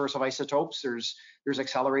the only source of isotopes. There's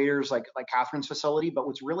accelerators like Kathryn's facility, but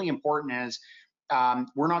what's really important is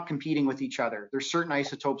we're not competing with each other. There's certain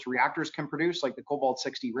isotopes reactors can produce, like the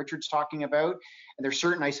cobalt-60 Richard's talking about, and there's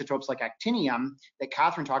certain isotopes like actinium that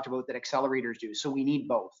Kathryn talked about that accelerators do. So we need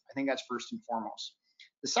both. I think that's first and foremost.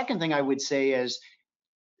 The second thing I would say is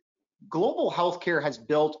global healthcare has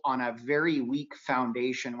built on a very weak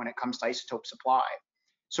foundation when it comes to isotope supply.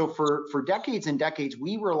 So for decades and decades,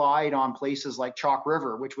 we relied on places like Chalk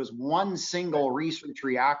River, which was one single research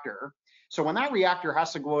reactor. So when that reactor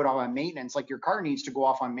has to go out on maintenance, like your car needs to go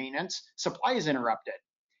off on maintenance, supply is interrupted.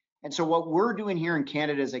 And so what we're doing here in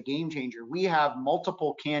Canada is a game changer. We have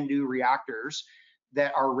multiple CANDU reactors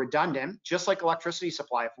that are redundant, just like electricity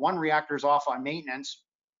supply. If one reactor is off on maintenance,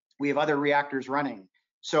 we have other reactors running.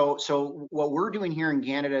 So what we're doing here in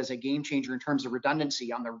Canada is a game changer in terms of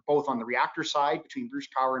redundancy both on the reactor side between Bruce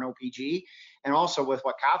Power and OPG, and also with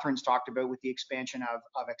what Kathryn's talked about with the expansion of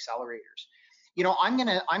accelerators. You know, I'm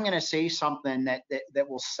gonna say something that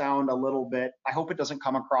will sound a little bit, I hope it doesn't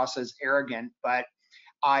come across as arrogant, but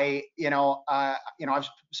I've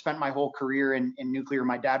spent my whole career in nuclear.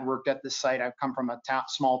 My dad worked at this site. I've come from a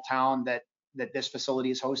small town that this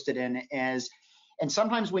facility is hosted in. And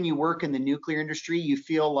sometimes when you work in the nuclear industry, you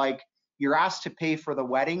feel like you're asked to pay for the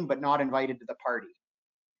wedding, but not invited to the party.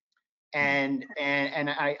 And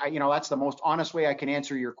I that's the most honest way I can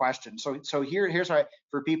answer your question. So here's what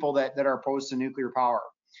for people that are opposed to nuclear power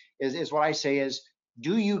is what I say is,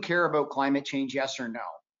 do you care about climate change? Yes or no?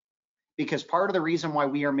 Because part of the reason why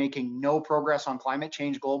we are making no progress on climate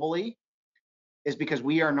change globally is because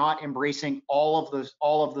we are not embracing all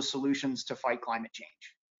of the solutions to fight climate change.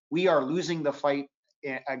 We are losing the fight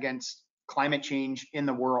against climate change in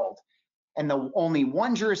the world. And the only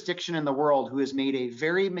one jurisdiction in the world who has made a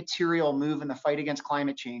very material move in the fight against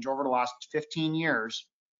climate change over the last 15 years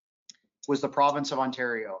was the province of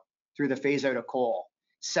Ontario through the phase out of coal.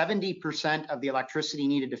 70% of the electricity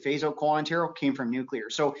needed to phase out coal in Ontario came from nuclear.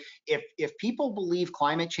 So if people believe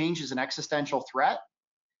climate change is an existential threat,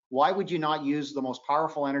 why would you not use the most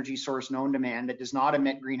powerful energy source known to man that does not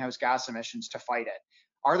emit greenhouse gas emissions to fight it?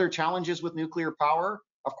 Are there challenges with nuclear power?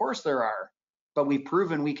 Of course there are, but we've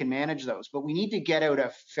proven we can manage those. But we need to get out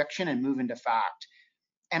of fiction and move into fact.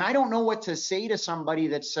 And I don't know what to say to somebody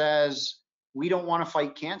that says, we don't want to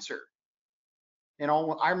fight cancer. You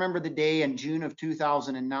know, I remember the day in June of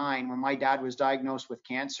 2009 when my dad was diagnosed with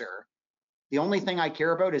cancer. The only thing I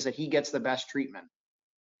care about is that he gets the best treatment.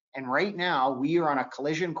 And right now we are on a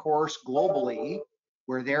collision course globally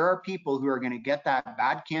where there are people who are going to get that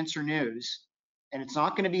bad cancer news. And it's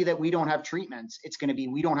not going to be that we don't have treatments. It's going to be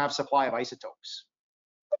we don't have supply of isotopes.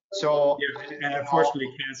 So, yeah, and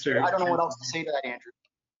unfortunately, cancer. I don't know what else to say to that, Andrew.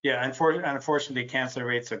 Yeah, unfortunately, cancer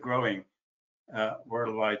rates are growing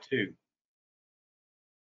worldwide too.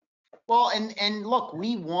 Well, and look,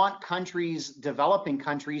 we want countries, developing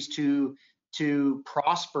countries, to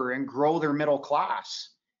prosper and grow their middle class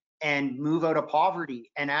and move out of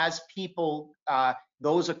poverty. And as people,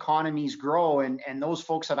 those economies grow and those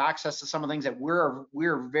folks have access to some of the things that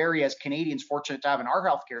we're very, as Canadians, fortunate to have in our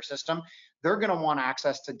healthcare system, they're going to want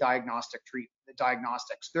access to diagnostics.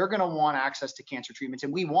 They're going to want access to cancer treatments,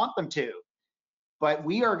 and we want them to. But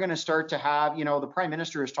we are going to start to have, you know, the Prime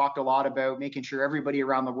Minister has talked a lot about making sure everybody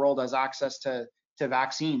around the world has access to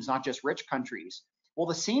vaccines, not just rich countries. Well,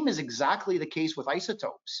 the same is exactly the case with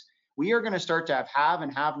isotopes. We are going to start to have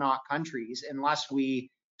and have not countries unless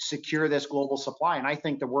we secure this global supply. And I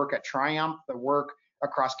think the work at Triumph, the work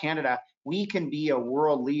across Canada, we can be a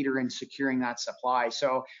world leader in securing that supply.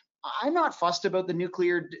 So I'm not fussed about the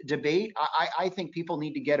nuclear debate. I think people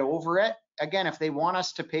need to get over it. Again, if they want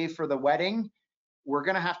us to pay for the wedding, we're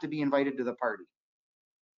going to have to be invited to the party.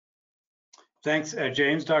 Thanks,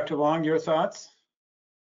 James. Dr. Wong, your thoughts?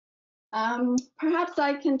 Perhaps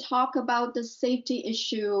I can talk about the safety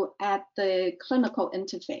issue at the clinical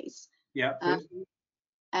interface. Yeah, please.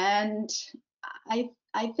 And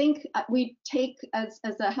I think we take, as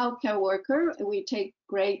a healthcare worker, we take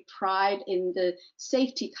great pride in the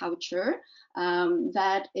safety culture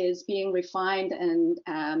that is being refined and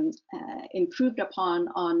improved upon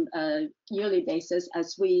on a yearly basis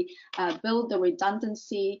as we build the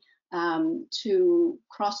redundancy to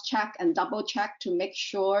cross-check and double-check to make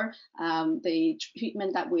sure the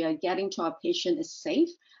treatment that we are getting to our patient is safe.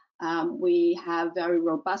 We have very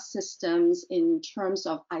robust systems in terms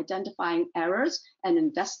of identifying errors and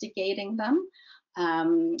investigating them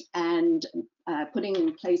and putting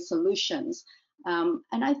in place solutions. And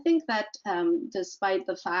I think that despite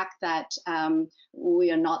the fact that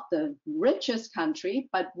we are not the richest country,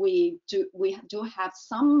 but we do have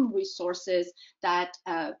some resources that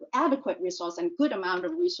adequate resource and good amount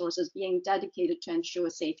of resources being dedicated to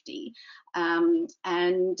ensure safety.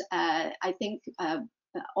 And I think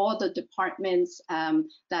all the departments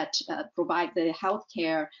that provide the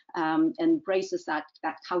healthcare embraces that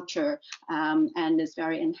culture and is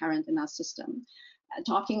very inherent in our system.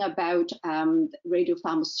 Talking about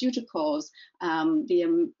radiopharmaceuticals,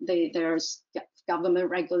 there's government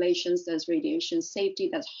regulations, there's radiation safety,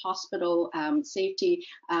 there's hospital safety,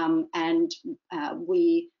 and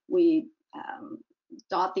we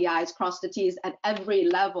dot the I's, cross the T's at every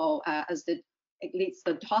level as it leads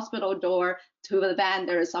the hospital door to the van,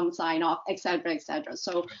 there is some sign off, et cetera, et cetera.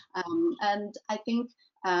 So, and I think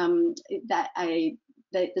that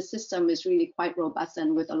the system is really quite robust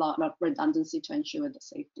and with a lot of redundancy to ensure the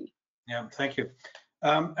safety. Yeah, thank you.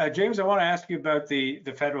 James, I want to ask you about the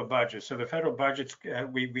federal budget. So the federal budget,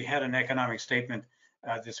 we had an economic statement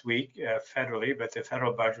this week federally, but the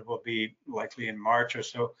federal budget will be likely in March or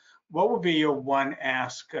so. What would be your one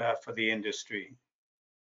ask for the industry?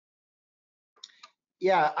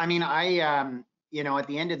 Yeah, I mean, you know, at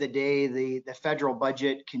the end of the day, the federal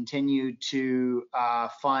budget continued to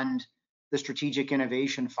fund the Strategic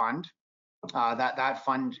Innovation Fund. That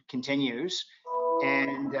fund continues,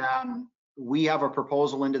 and we have a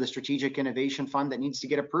proposal into the Strategic Innovation Fund that needs to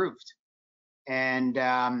get approved. And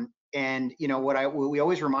you know what we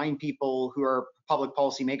always remind people who are public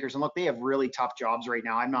policy makers, and look, they have really tough jobs right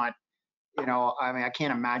now. I'm not, you know, I mean, I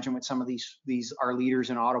can't imagine what some of these our leaders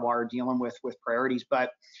in Ottawa are dealing with priorities,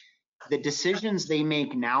 but the decisions they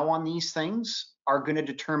make now on these things are going to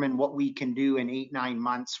determine what we can do in 8-9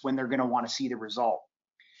 months when they're going to want to see the result.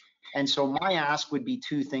 And so my ask would be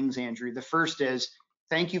two things, Andrew. The first is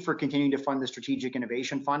thank you for continuing to fund the Strategic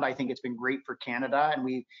Innovation Fund. I think it's been great for Canada,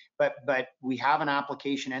 and but we have an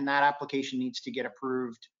application, and that application needs to get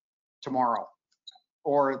approved tomorrow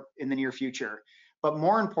or in the near future. But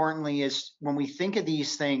more importantly is when we think of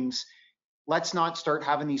these things, let's not start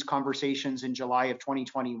having these conversations in July of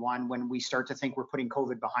 2021 when we start to think we're putting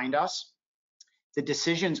COVID behind us. The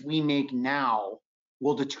decisions we make now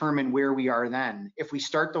will determine where we are then. If we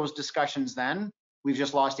start those discussions then, we've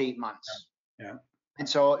just lost 8 months. Yeah. And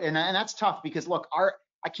so, and that's tough because look,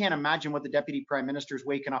 I can't imagine what the Deputy Prime Minister is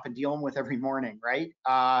waking up and dealing with every morning, right?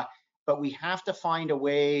 But we have to find a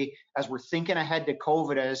way, as we're thinking ahead to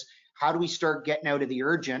COVID, as how do we start getting out of the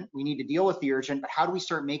urgent? We need to deal with the urgent, but how do we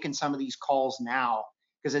start making some of these calls now?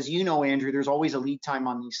 Because as you know, Andrew, there's always a lead time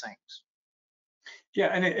on these things. Yeah,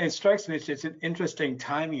 and it strikes me it's an interesting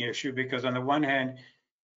timing issue because on the one hand,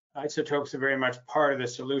 isotopes are very much part of the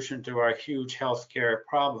solution to our huge healthcare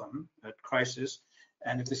problem, that crisis,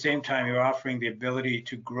 and at the same time, you're offering the ability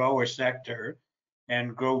to grow a sector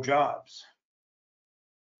and grow jobs.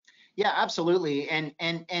 Yeah, absolutely. And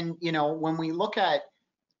you know, when we look at,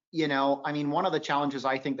 you know, I mean, one of the challenges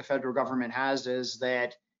I think the federal government has is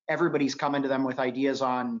that everybody's coming to them with ideas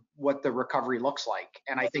on what the recovery looks like.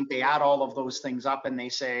 And I think they add all of those things up and they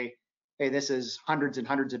say, hey, this is hundreds and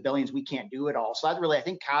hundreds of billions. We can't do it all. So that really, I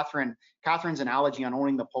think Kathryn's analogy on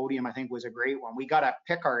owning the podium, I think was a great one. We got to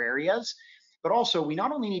pick our areas, but also we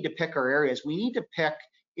not only need to pick our areas, we need to pick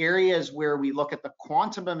areas where we look at the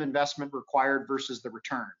quantum of investment required versus the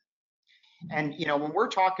return. And, you know, when we're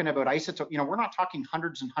talking about isotope, you know, we're not talking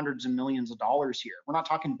hundreds and hundreds of millions of dollars here. We're not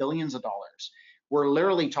talking billions of dollars. We're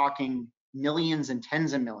literally talking millions and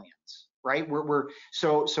tens of millions, right?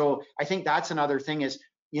 So I think that's another thing is,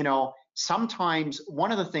 you know, sometimes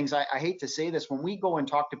one of the things, I hate to say this, when we go and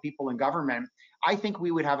talk to people in government, I think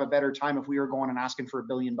we would have a better time if we were going and asking for $1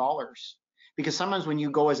 billion. Because sometimes when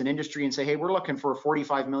you go as an industry and say, hey, we're looking for a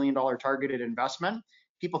 $45 million targeted investment,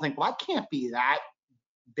 people think, well, that can't be that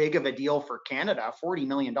big of a deal for Canada, $40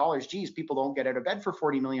 million. Geez, people don't get out of bed for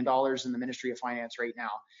 $40 million in the Ministry of Finance right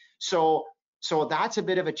now. So that's a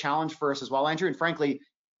bit of a challenge for us as well, Andrew. And frankly,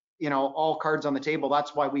 you know, all cards on the table.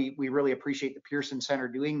 That's why we really appreciate the Pearson Center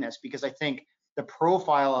doing this, because I think the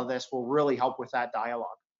profile of this will really help with that dialogue.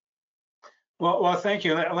 Well, thank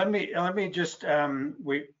you. Let me just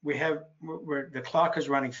the clock is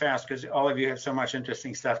running fast because all of you have so much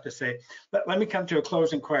interesting stuff to say. Let me come to a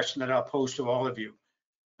closing question that I'll pose to all of you.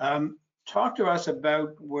 Talk to us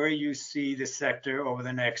about where you see the sector over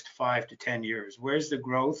the next 5 to 10 years. Where's the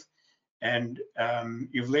growth? And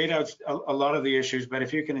you've laid out a lot of the issues, but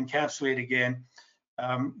if you can encapsulate again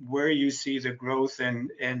where you see the growth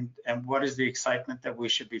and what is the excitement that we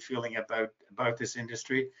should be feeling about this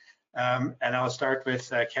industry. And I'll start with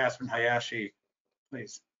Kathryn Hayshi,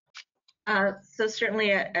 please. So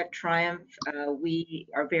certainly at Triumph, we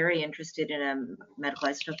are very interested in a medical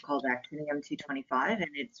isotope called actinium-225, and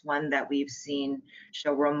it's one that we've seen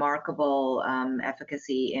show remarkable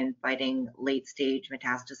efficacy in fighting late-stage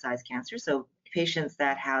metastasized cancer. So patients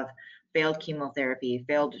that have failed chemotherapy,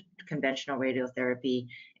 failed conventional radiotherapy,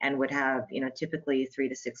 and would have, you know, typically 3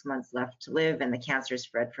 to 6 months left to live, and the cancer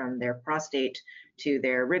spread from their prostate to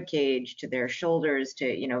their rib cage to their shoulders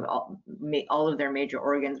to, you know, all of their major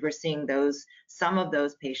organs. We're seeing some of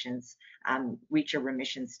those patients reach a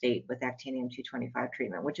remission state with actinium-225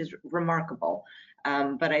 treatment, which is remarkable.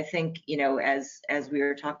 But I think, you know, as we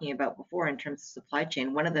were talking about before in terms of supply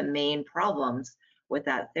chain, one of the main problems with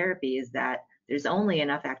that therapy is that there's only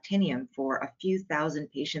enough actinium for a few thousand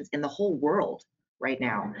patients in the whole world right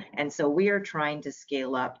now. And so we are trying to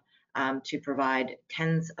scale up to provide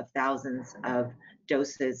tens of thousands of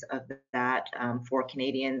doses of that for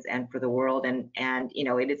Canadians and for the world. And you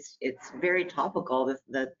know, it's very topical.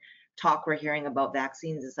 The talk we're hearing about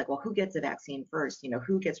vaccines is like, well, who gets a vaccine first? You know,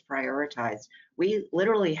 who gets prioritized? We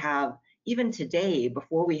literally have, even today,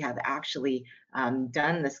 before we have actually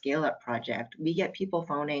done the scale up project, we get people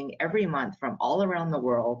phoning every month from all around the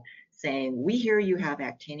world saying, we hear you have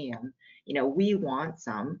actinium, you know, we want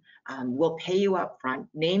some, we'll pay you up front,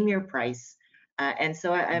 name your price. And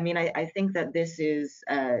so, I mean, I think that this is,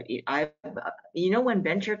 you know, when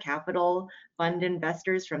venture capital fund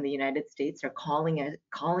investors from the United States are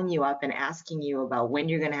calling you up and asking you about when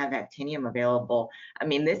you're going to have actinium available, I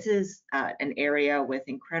mean, this is an area with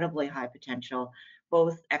incredibly high potential,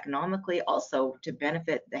 both economically, also to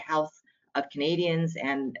benefit the health of Canadians,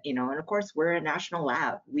 and you know, and of course, we're a national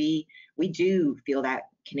lab. We do feel that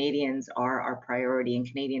Canadians are our priority and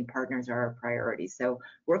Canadian partners are our priority. So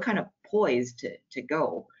we're kind of poised to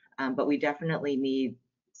go, but we definitely need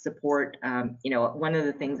support. You know, one of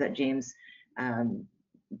the things that James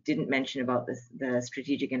didn't mention about the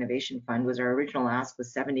Strategic Innovation Fund was our original ask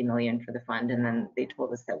was 70 million for the fund, and then they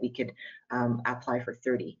told us that we could apply for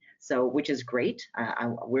 30. So, which is great.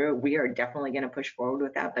 We are definitely going to push forward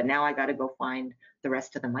with that, but now I got to go find the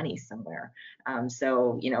rest of the money somewhere.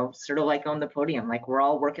 So, you know, sort of like on the podium, like we're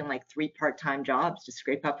all working like 3 part-time jobs to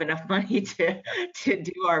scrape up enough money to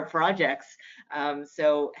do our projects.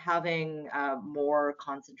 So having more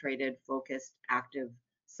concentrated, focused, active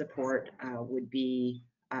support would be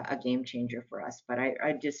a game changer for us. But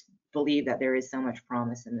I just believe that there is so much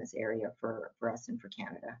promise in this area for us and for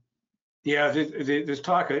Canada. Yeah, there's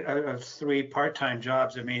talk of 3 part-time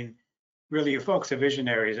jobs. I mean, really, you folks are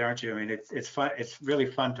visionaries, aren't you? I mean, it's fun. It's really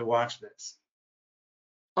fun to watch this.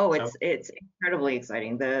 Oh, it's incredibly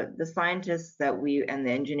exciting. The scientists that we and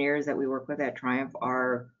the engineers that we work with at Triumph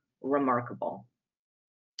are remarkable.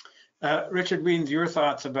 Richard Wiens, your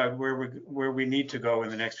thoughts about where we need to go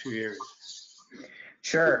in the next few years?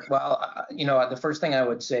 Sure. Well, you know, the first thing I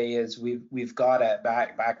would say is we've got a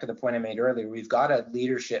back to the point I made earlier. We've got a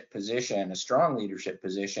leadership position, a strong leadership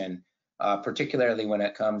position, particularly when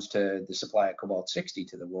it comes to the supply of cobalt-60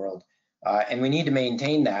 to the world, and we need to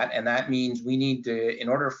maintain that. And that means we need to, in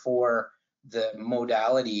order for the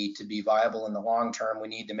modality to be viable in the long term, we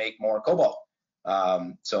need to make more cobalt.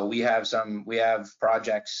 So we have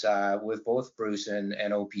projects with both Bruce and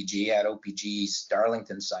OPG at OPG's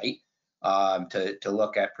Darlington site to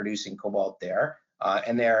look at producing cobalt there.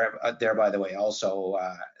 And they're by the way, also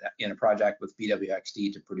in a project with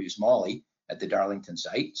BWXT to produce moly at the Darlington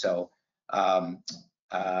site. So,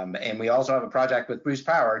 and we also have a project with Bruce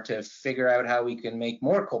Power to figure out how we can make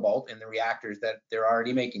more cobalt in the reactors that they're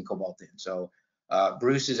already making cobalt in. So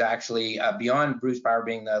Bruce is actually, beyond Bruce Power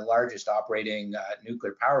being the largest operating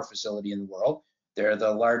nuclear power facility in the world, they're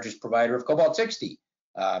the largest provider of cobalt-60.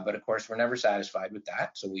 But of course, we're never satisfied with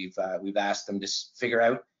that. So we've asked them to figure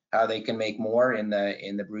out how they can make more in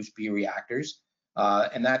the Bruce B reactors.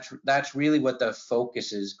 And that's really what the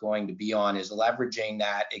focus is going to be on, is leveraging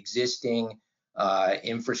that existing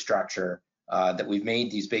infrastructure that we've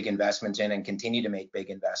made these big investments in and continue to make big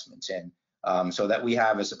investments in, so that we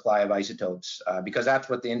have a supply of isotopes, because that's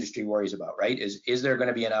what the industry worries about, right? Is there going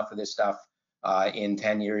to be enough of this stuff in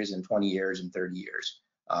 10 years and 20 years and 30 years?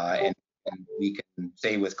 And we can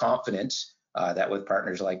say with confidence that with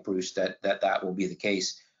partners like Bruce that will be the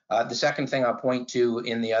case. The second thing I'll point to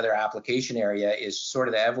in the other application area is sort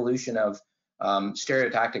of the evolution of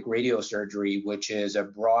stereotactic radiosurgery, which is a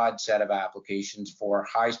broad set of applications for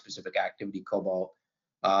high specific activity cobalt.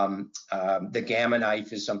 The gamma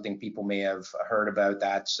knife is something people may have heard about.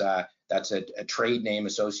 That's a trade name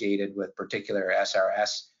associated with particular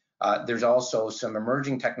SRS. There's also some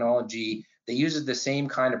emerging technology that uses the same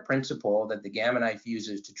kind of principle that the gamma knife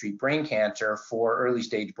uses to treat brain cancer for early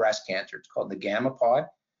stage breast cancer. It's called the gamma pod.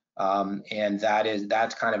 And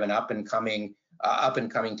that's kind of an up and coming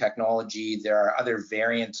technology. There are other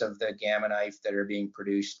variants of the gamma knife that are being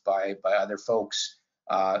produced by other folks.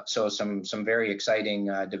 So some very exciting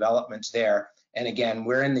developments there. And again,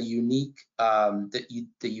 we're in the unique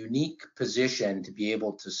position to be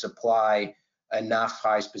able to supply enough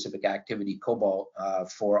high specific activity cobalt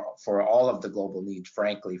for all of the global needs,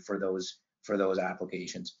 frankly, for those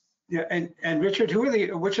applications. Yeah, and Richard,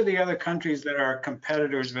 which are the other countries that are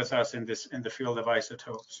competitors with us in the field of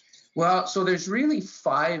isotopes? Well, so there's really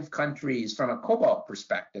 5 countries from a cobalt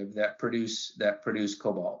perspective that produce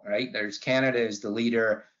cobalt, right? There's Canada is the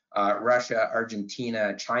leader, Russia,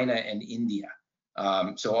 Argentina, China, and India.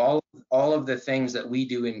 So all of the things that we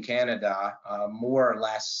do in Canada, more or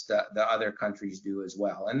less the other countries do as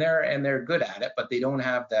well, and they're good at it, but they don't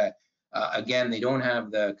have the they don't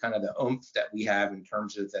have the kind of the oomph that we have in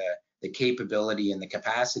terms of the capability and the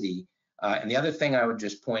capacity. And the other thing I would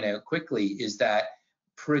just point out quickly is that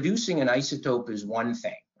producing an isotope is one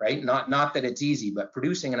thing, right? Not that it's easy, but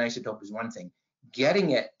producing an isotope is one thing.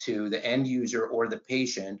 Getting it to the end user or the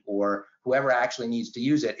patient or whoever actually needs to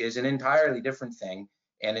use it is an entirely different thing.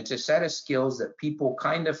 And it's a set of skills that people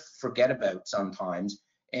kind of forget about sometimes.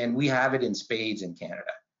 And we have it in spades in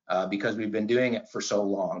Canada because we've been doing it for so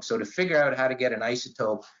long. So to figure out how to get an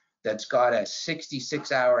isotope that's got a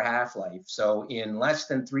 66-hour half-life, so in less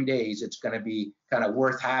than 3 days, it's going to be kind of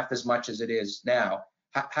worth half as much as it is now.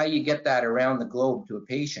 How you get that around the globe to a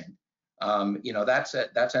patient, that's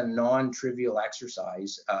a non-trivial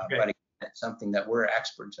exercise, okay. But it's something that we're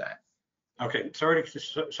experts at. Okay, sorry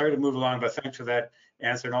to move along, but thanks for that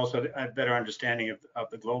answer and also a better understanding of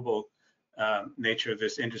the global nature of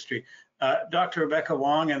this industry. Dr. Rebecca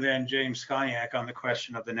Wong and then James Scongack on the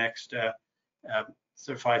question of the next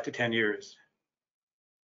 5 to 10 years.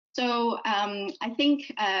 So I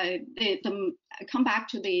think come back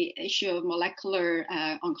to the issue of molecular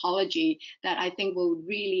oncology that I think will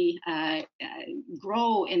really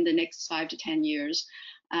grow in the next 5 to 10 years.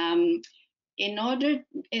 And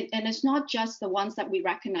it's not just the ones that we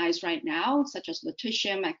recognize right now, such as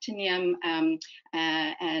lutetium, actinium,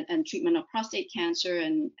 and treatment of prostate cancer,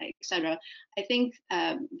 and et cetera. I think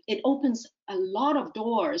it opens a lot of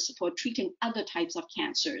doors for treating other types of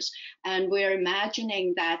cancers. And we're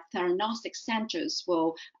imagining that theranostic centers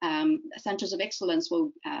centers of excellence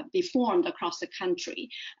will be formed across the country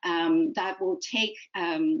that will take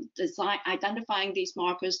identifying these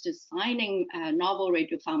markers, designing novel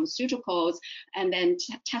radiopharmaceuticals, and then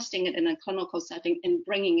testing it in a clinical setting and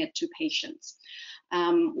bringing it to patients.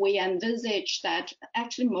 We envisage that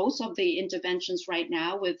actually most of the interventions right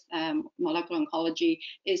now with molecular oncology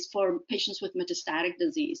is for patients with metastatic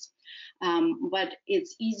disease. But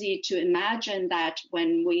it's easy to imagine that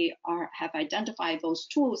when we have identified those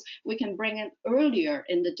tools, we can bring it earlier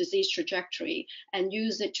in the disease trajectory and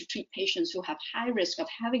use it to treat patients who have high risk of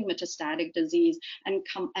having metastatic disease and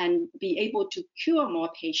be able to cure more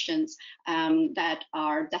patients that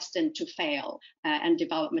are destined to fail and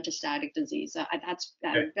develop metastatic disease. That's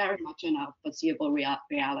very much in our foreseeable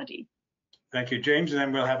reality. Thank you, James, and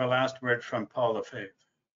then we'll have a last word from Paul Lefebvre.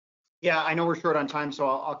 Yeah, I know we're short on time, so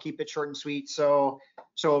I'll keep it short and sweet. So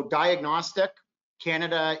diagnostic,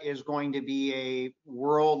 Canada is going to be a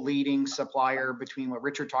world leading supplier between what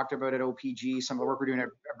Richard talked about at OPG, some of the work we're doing at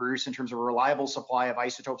Bruce in terms of a reliable supply of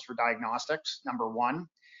isotopes for diagnostics, number one.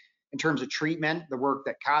 In terms of treatment, the work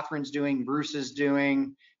that Kathryn's doing, Bruce is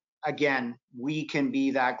doing, again, we can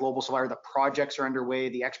be that global supplier. The projects are underway,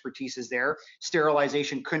 the expertise is there.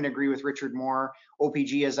 Sterilization, couldn't agree with Richard more.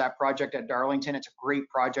 OPG is that project at Darlington. It's a great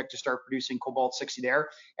project to start producing cobalt-60 there.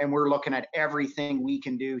 And we're looking at everything we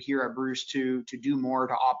can do here at Bruce to do more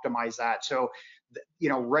to optimize that. So, you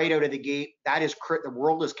know, right out of the gate, that is the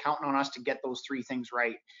world is counting on us to get those three things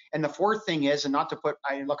right. And the fourth thing is, and not to put,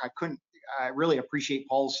 I really appreciate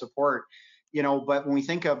Paul's support, you know, but when we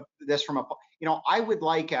think of this from a, you know, I would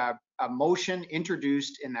like a motion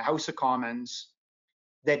introduced in the House of Commons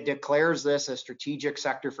that declares this a strategic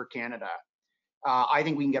sector for Canada. I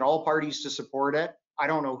think we can get all parties to support it. I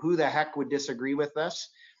don't know who the heck would disagree with this.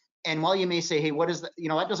 And while you may say, hey, what is that? You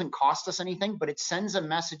know, that doesn't cost us anything, but it sends a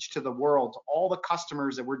message to the world, to all the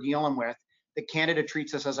customers that we're dealing with, that Canada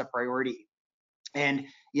treats us as a priority. And,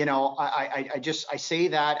 you know, I say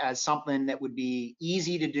that as something that would be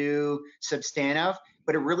easy to do, substantive,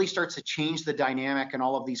 but it really starts to change the dynamic in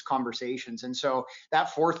all of these conversations. And so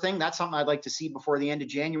that fourth thing, that's something I'd like to see before the end of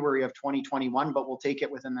January of 2021, but we'll take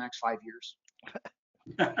it within the next 5 years.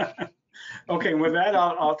 Okay, with that,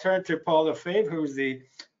 I'll turn to Paul Lefebvre, who's the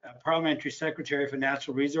Parliamentary Secretary for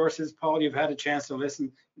Natural Resources. Paul, you've had a chance to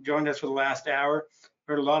listen, joined us for the last hour,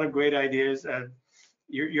 heard a lot of great ideas.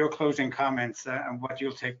 Your closing comments and what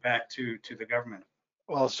you'll take back to the government.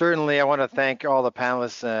 Well, certainly I want to thank all the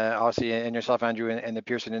panelists, obviously, and yourself, Andrew, and the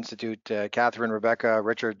Pearson Institute, Kathryn, Rebecca,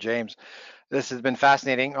 Richard, James. This has been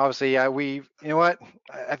fascinating. Obviously, you know what?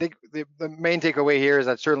 I think the main takeaway here is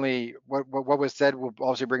that certainly what was said will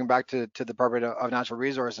obviously bring back to the Department of Natural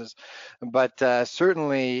Resources, but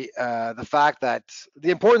certainly the fact that the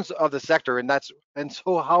importance of the sector, and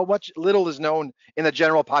so how much little is known in the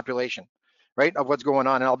general population, right, of what's going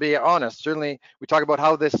on. And I'll be honest, certainly we talk about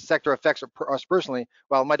how this sector affects us personally.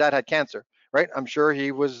 Well, my dad had cancer, right? I'm sure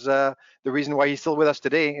he was, the reason why he's still with us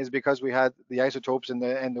today is because we had the isotopes and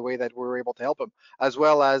the way that we were able to help him, as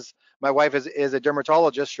well as my wife is a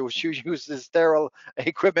dermatologist, so she uses sterile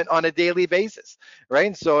equipment on a daily basis,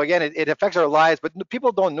 right? So again, it affects our lives, but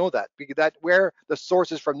people don't know that, because that where the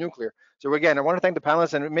source is from nuclear. So again, I want to thank the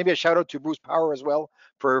panelists, and maybe a shout out to Bruce Power as well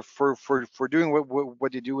for doing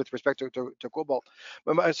what you do with respect to cobalt.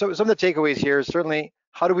 But so some of the takeaways here is certainly,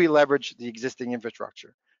 how do we leverage the existing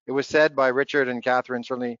infrastructure? It was said by Richard and Kathryn,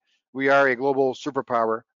 certainly we are a global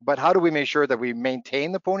superpower, but how do we make sure that we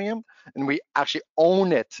maintain the podium and we actually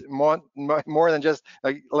own it more than just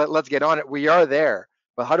like, let's get on it. We are there,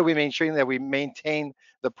 but how do we make sure that we maintain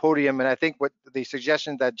the podium? And I think what the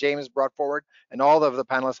suggestion that James brought forward and all of the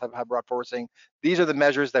panelists have brought forward, saying these are the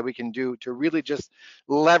measures that we can do to really just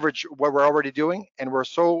leverage what we're already doing, and we're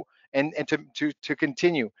so and to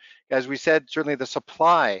continue. As we said, certainly the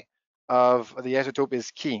supply of the isotope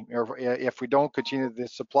is key. If we don't continue the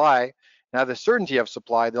supply, now the certainty of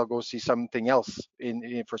supply, they'll go see something else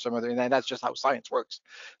for some other, and that's just how science works.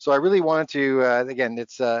 So I really wanted to, again,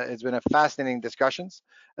 it's been a fascinating discussions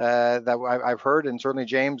that I've heard, and certainly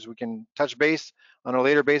James, we can touch base on a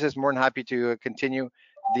later basis. More than happy to continue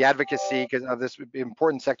the advocacy, because of this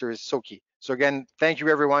important sector is so key. So again, thank you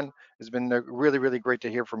everyone. It's been really, really great to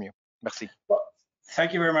hear from you. Merci. Well,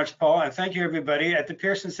 thank you very much, Paul, and thank you everybody at the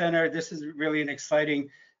Pearson Center. This is really an exciting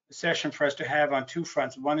session for us to have on two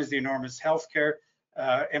fronts. One is the enormous healthcare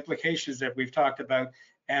implications that we've talked about,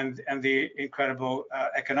 and the incredible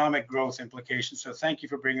economic growth implications. So thank you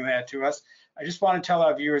for bringing that to us. I just want to tell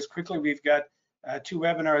our viewers quickly, we've got two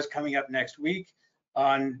webinars coming up next week.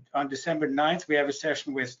 On December 9th, we have a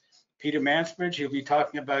session with Peter Mansbridge. He'll be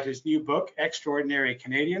talking about his new book, Extraordinary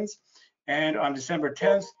Canadians. And on December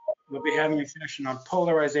 10th, we'll be having a session on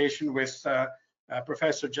polarization with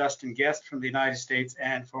Professor Justin Guest from the United States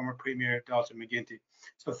and former Premier Dalton McGuinty.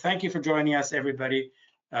 So thank you for joining us, everybody.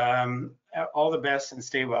 All the best and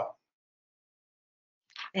stay well.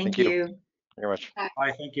 Thank you. Very much.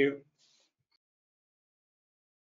 Bye, thank you.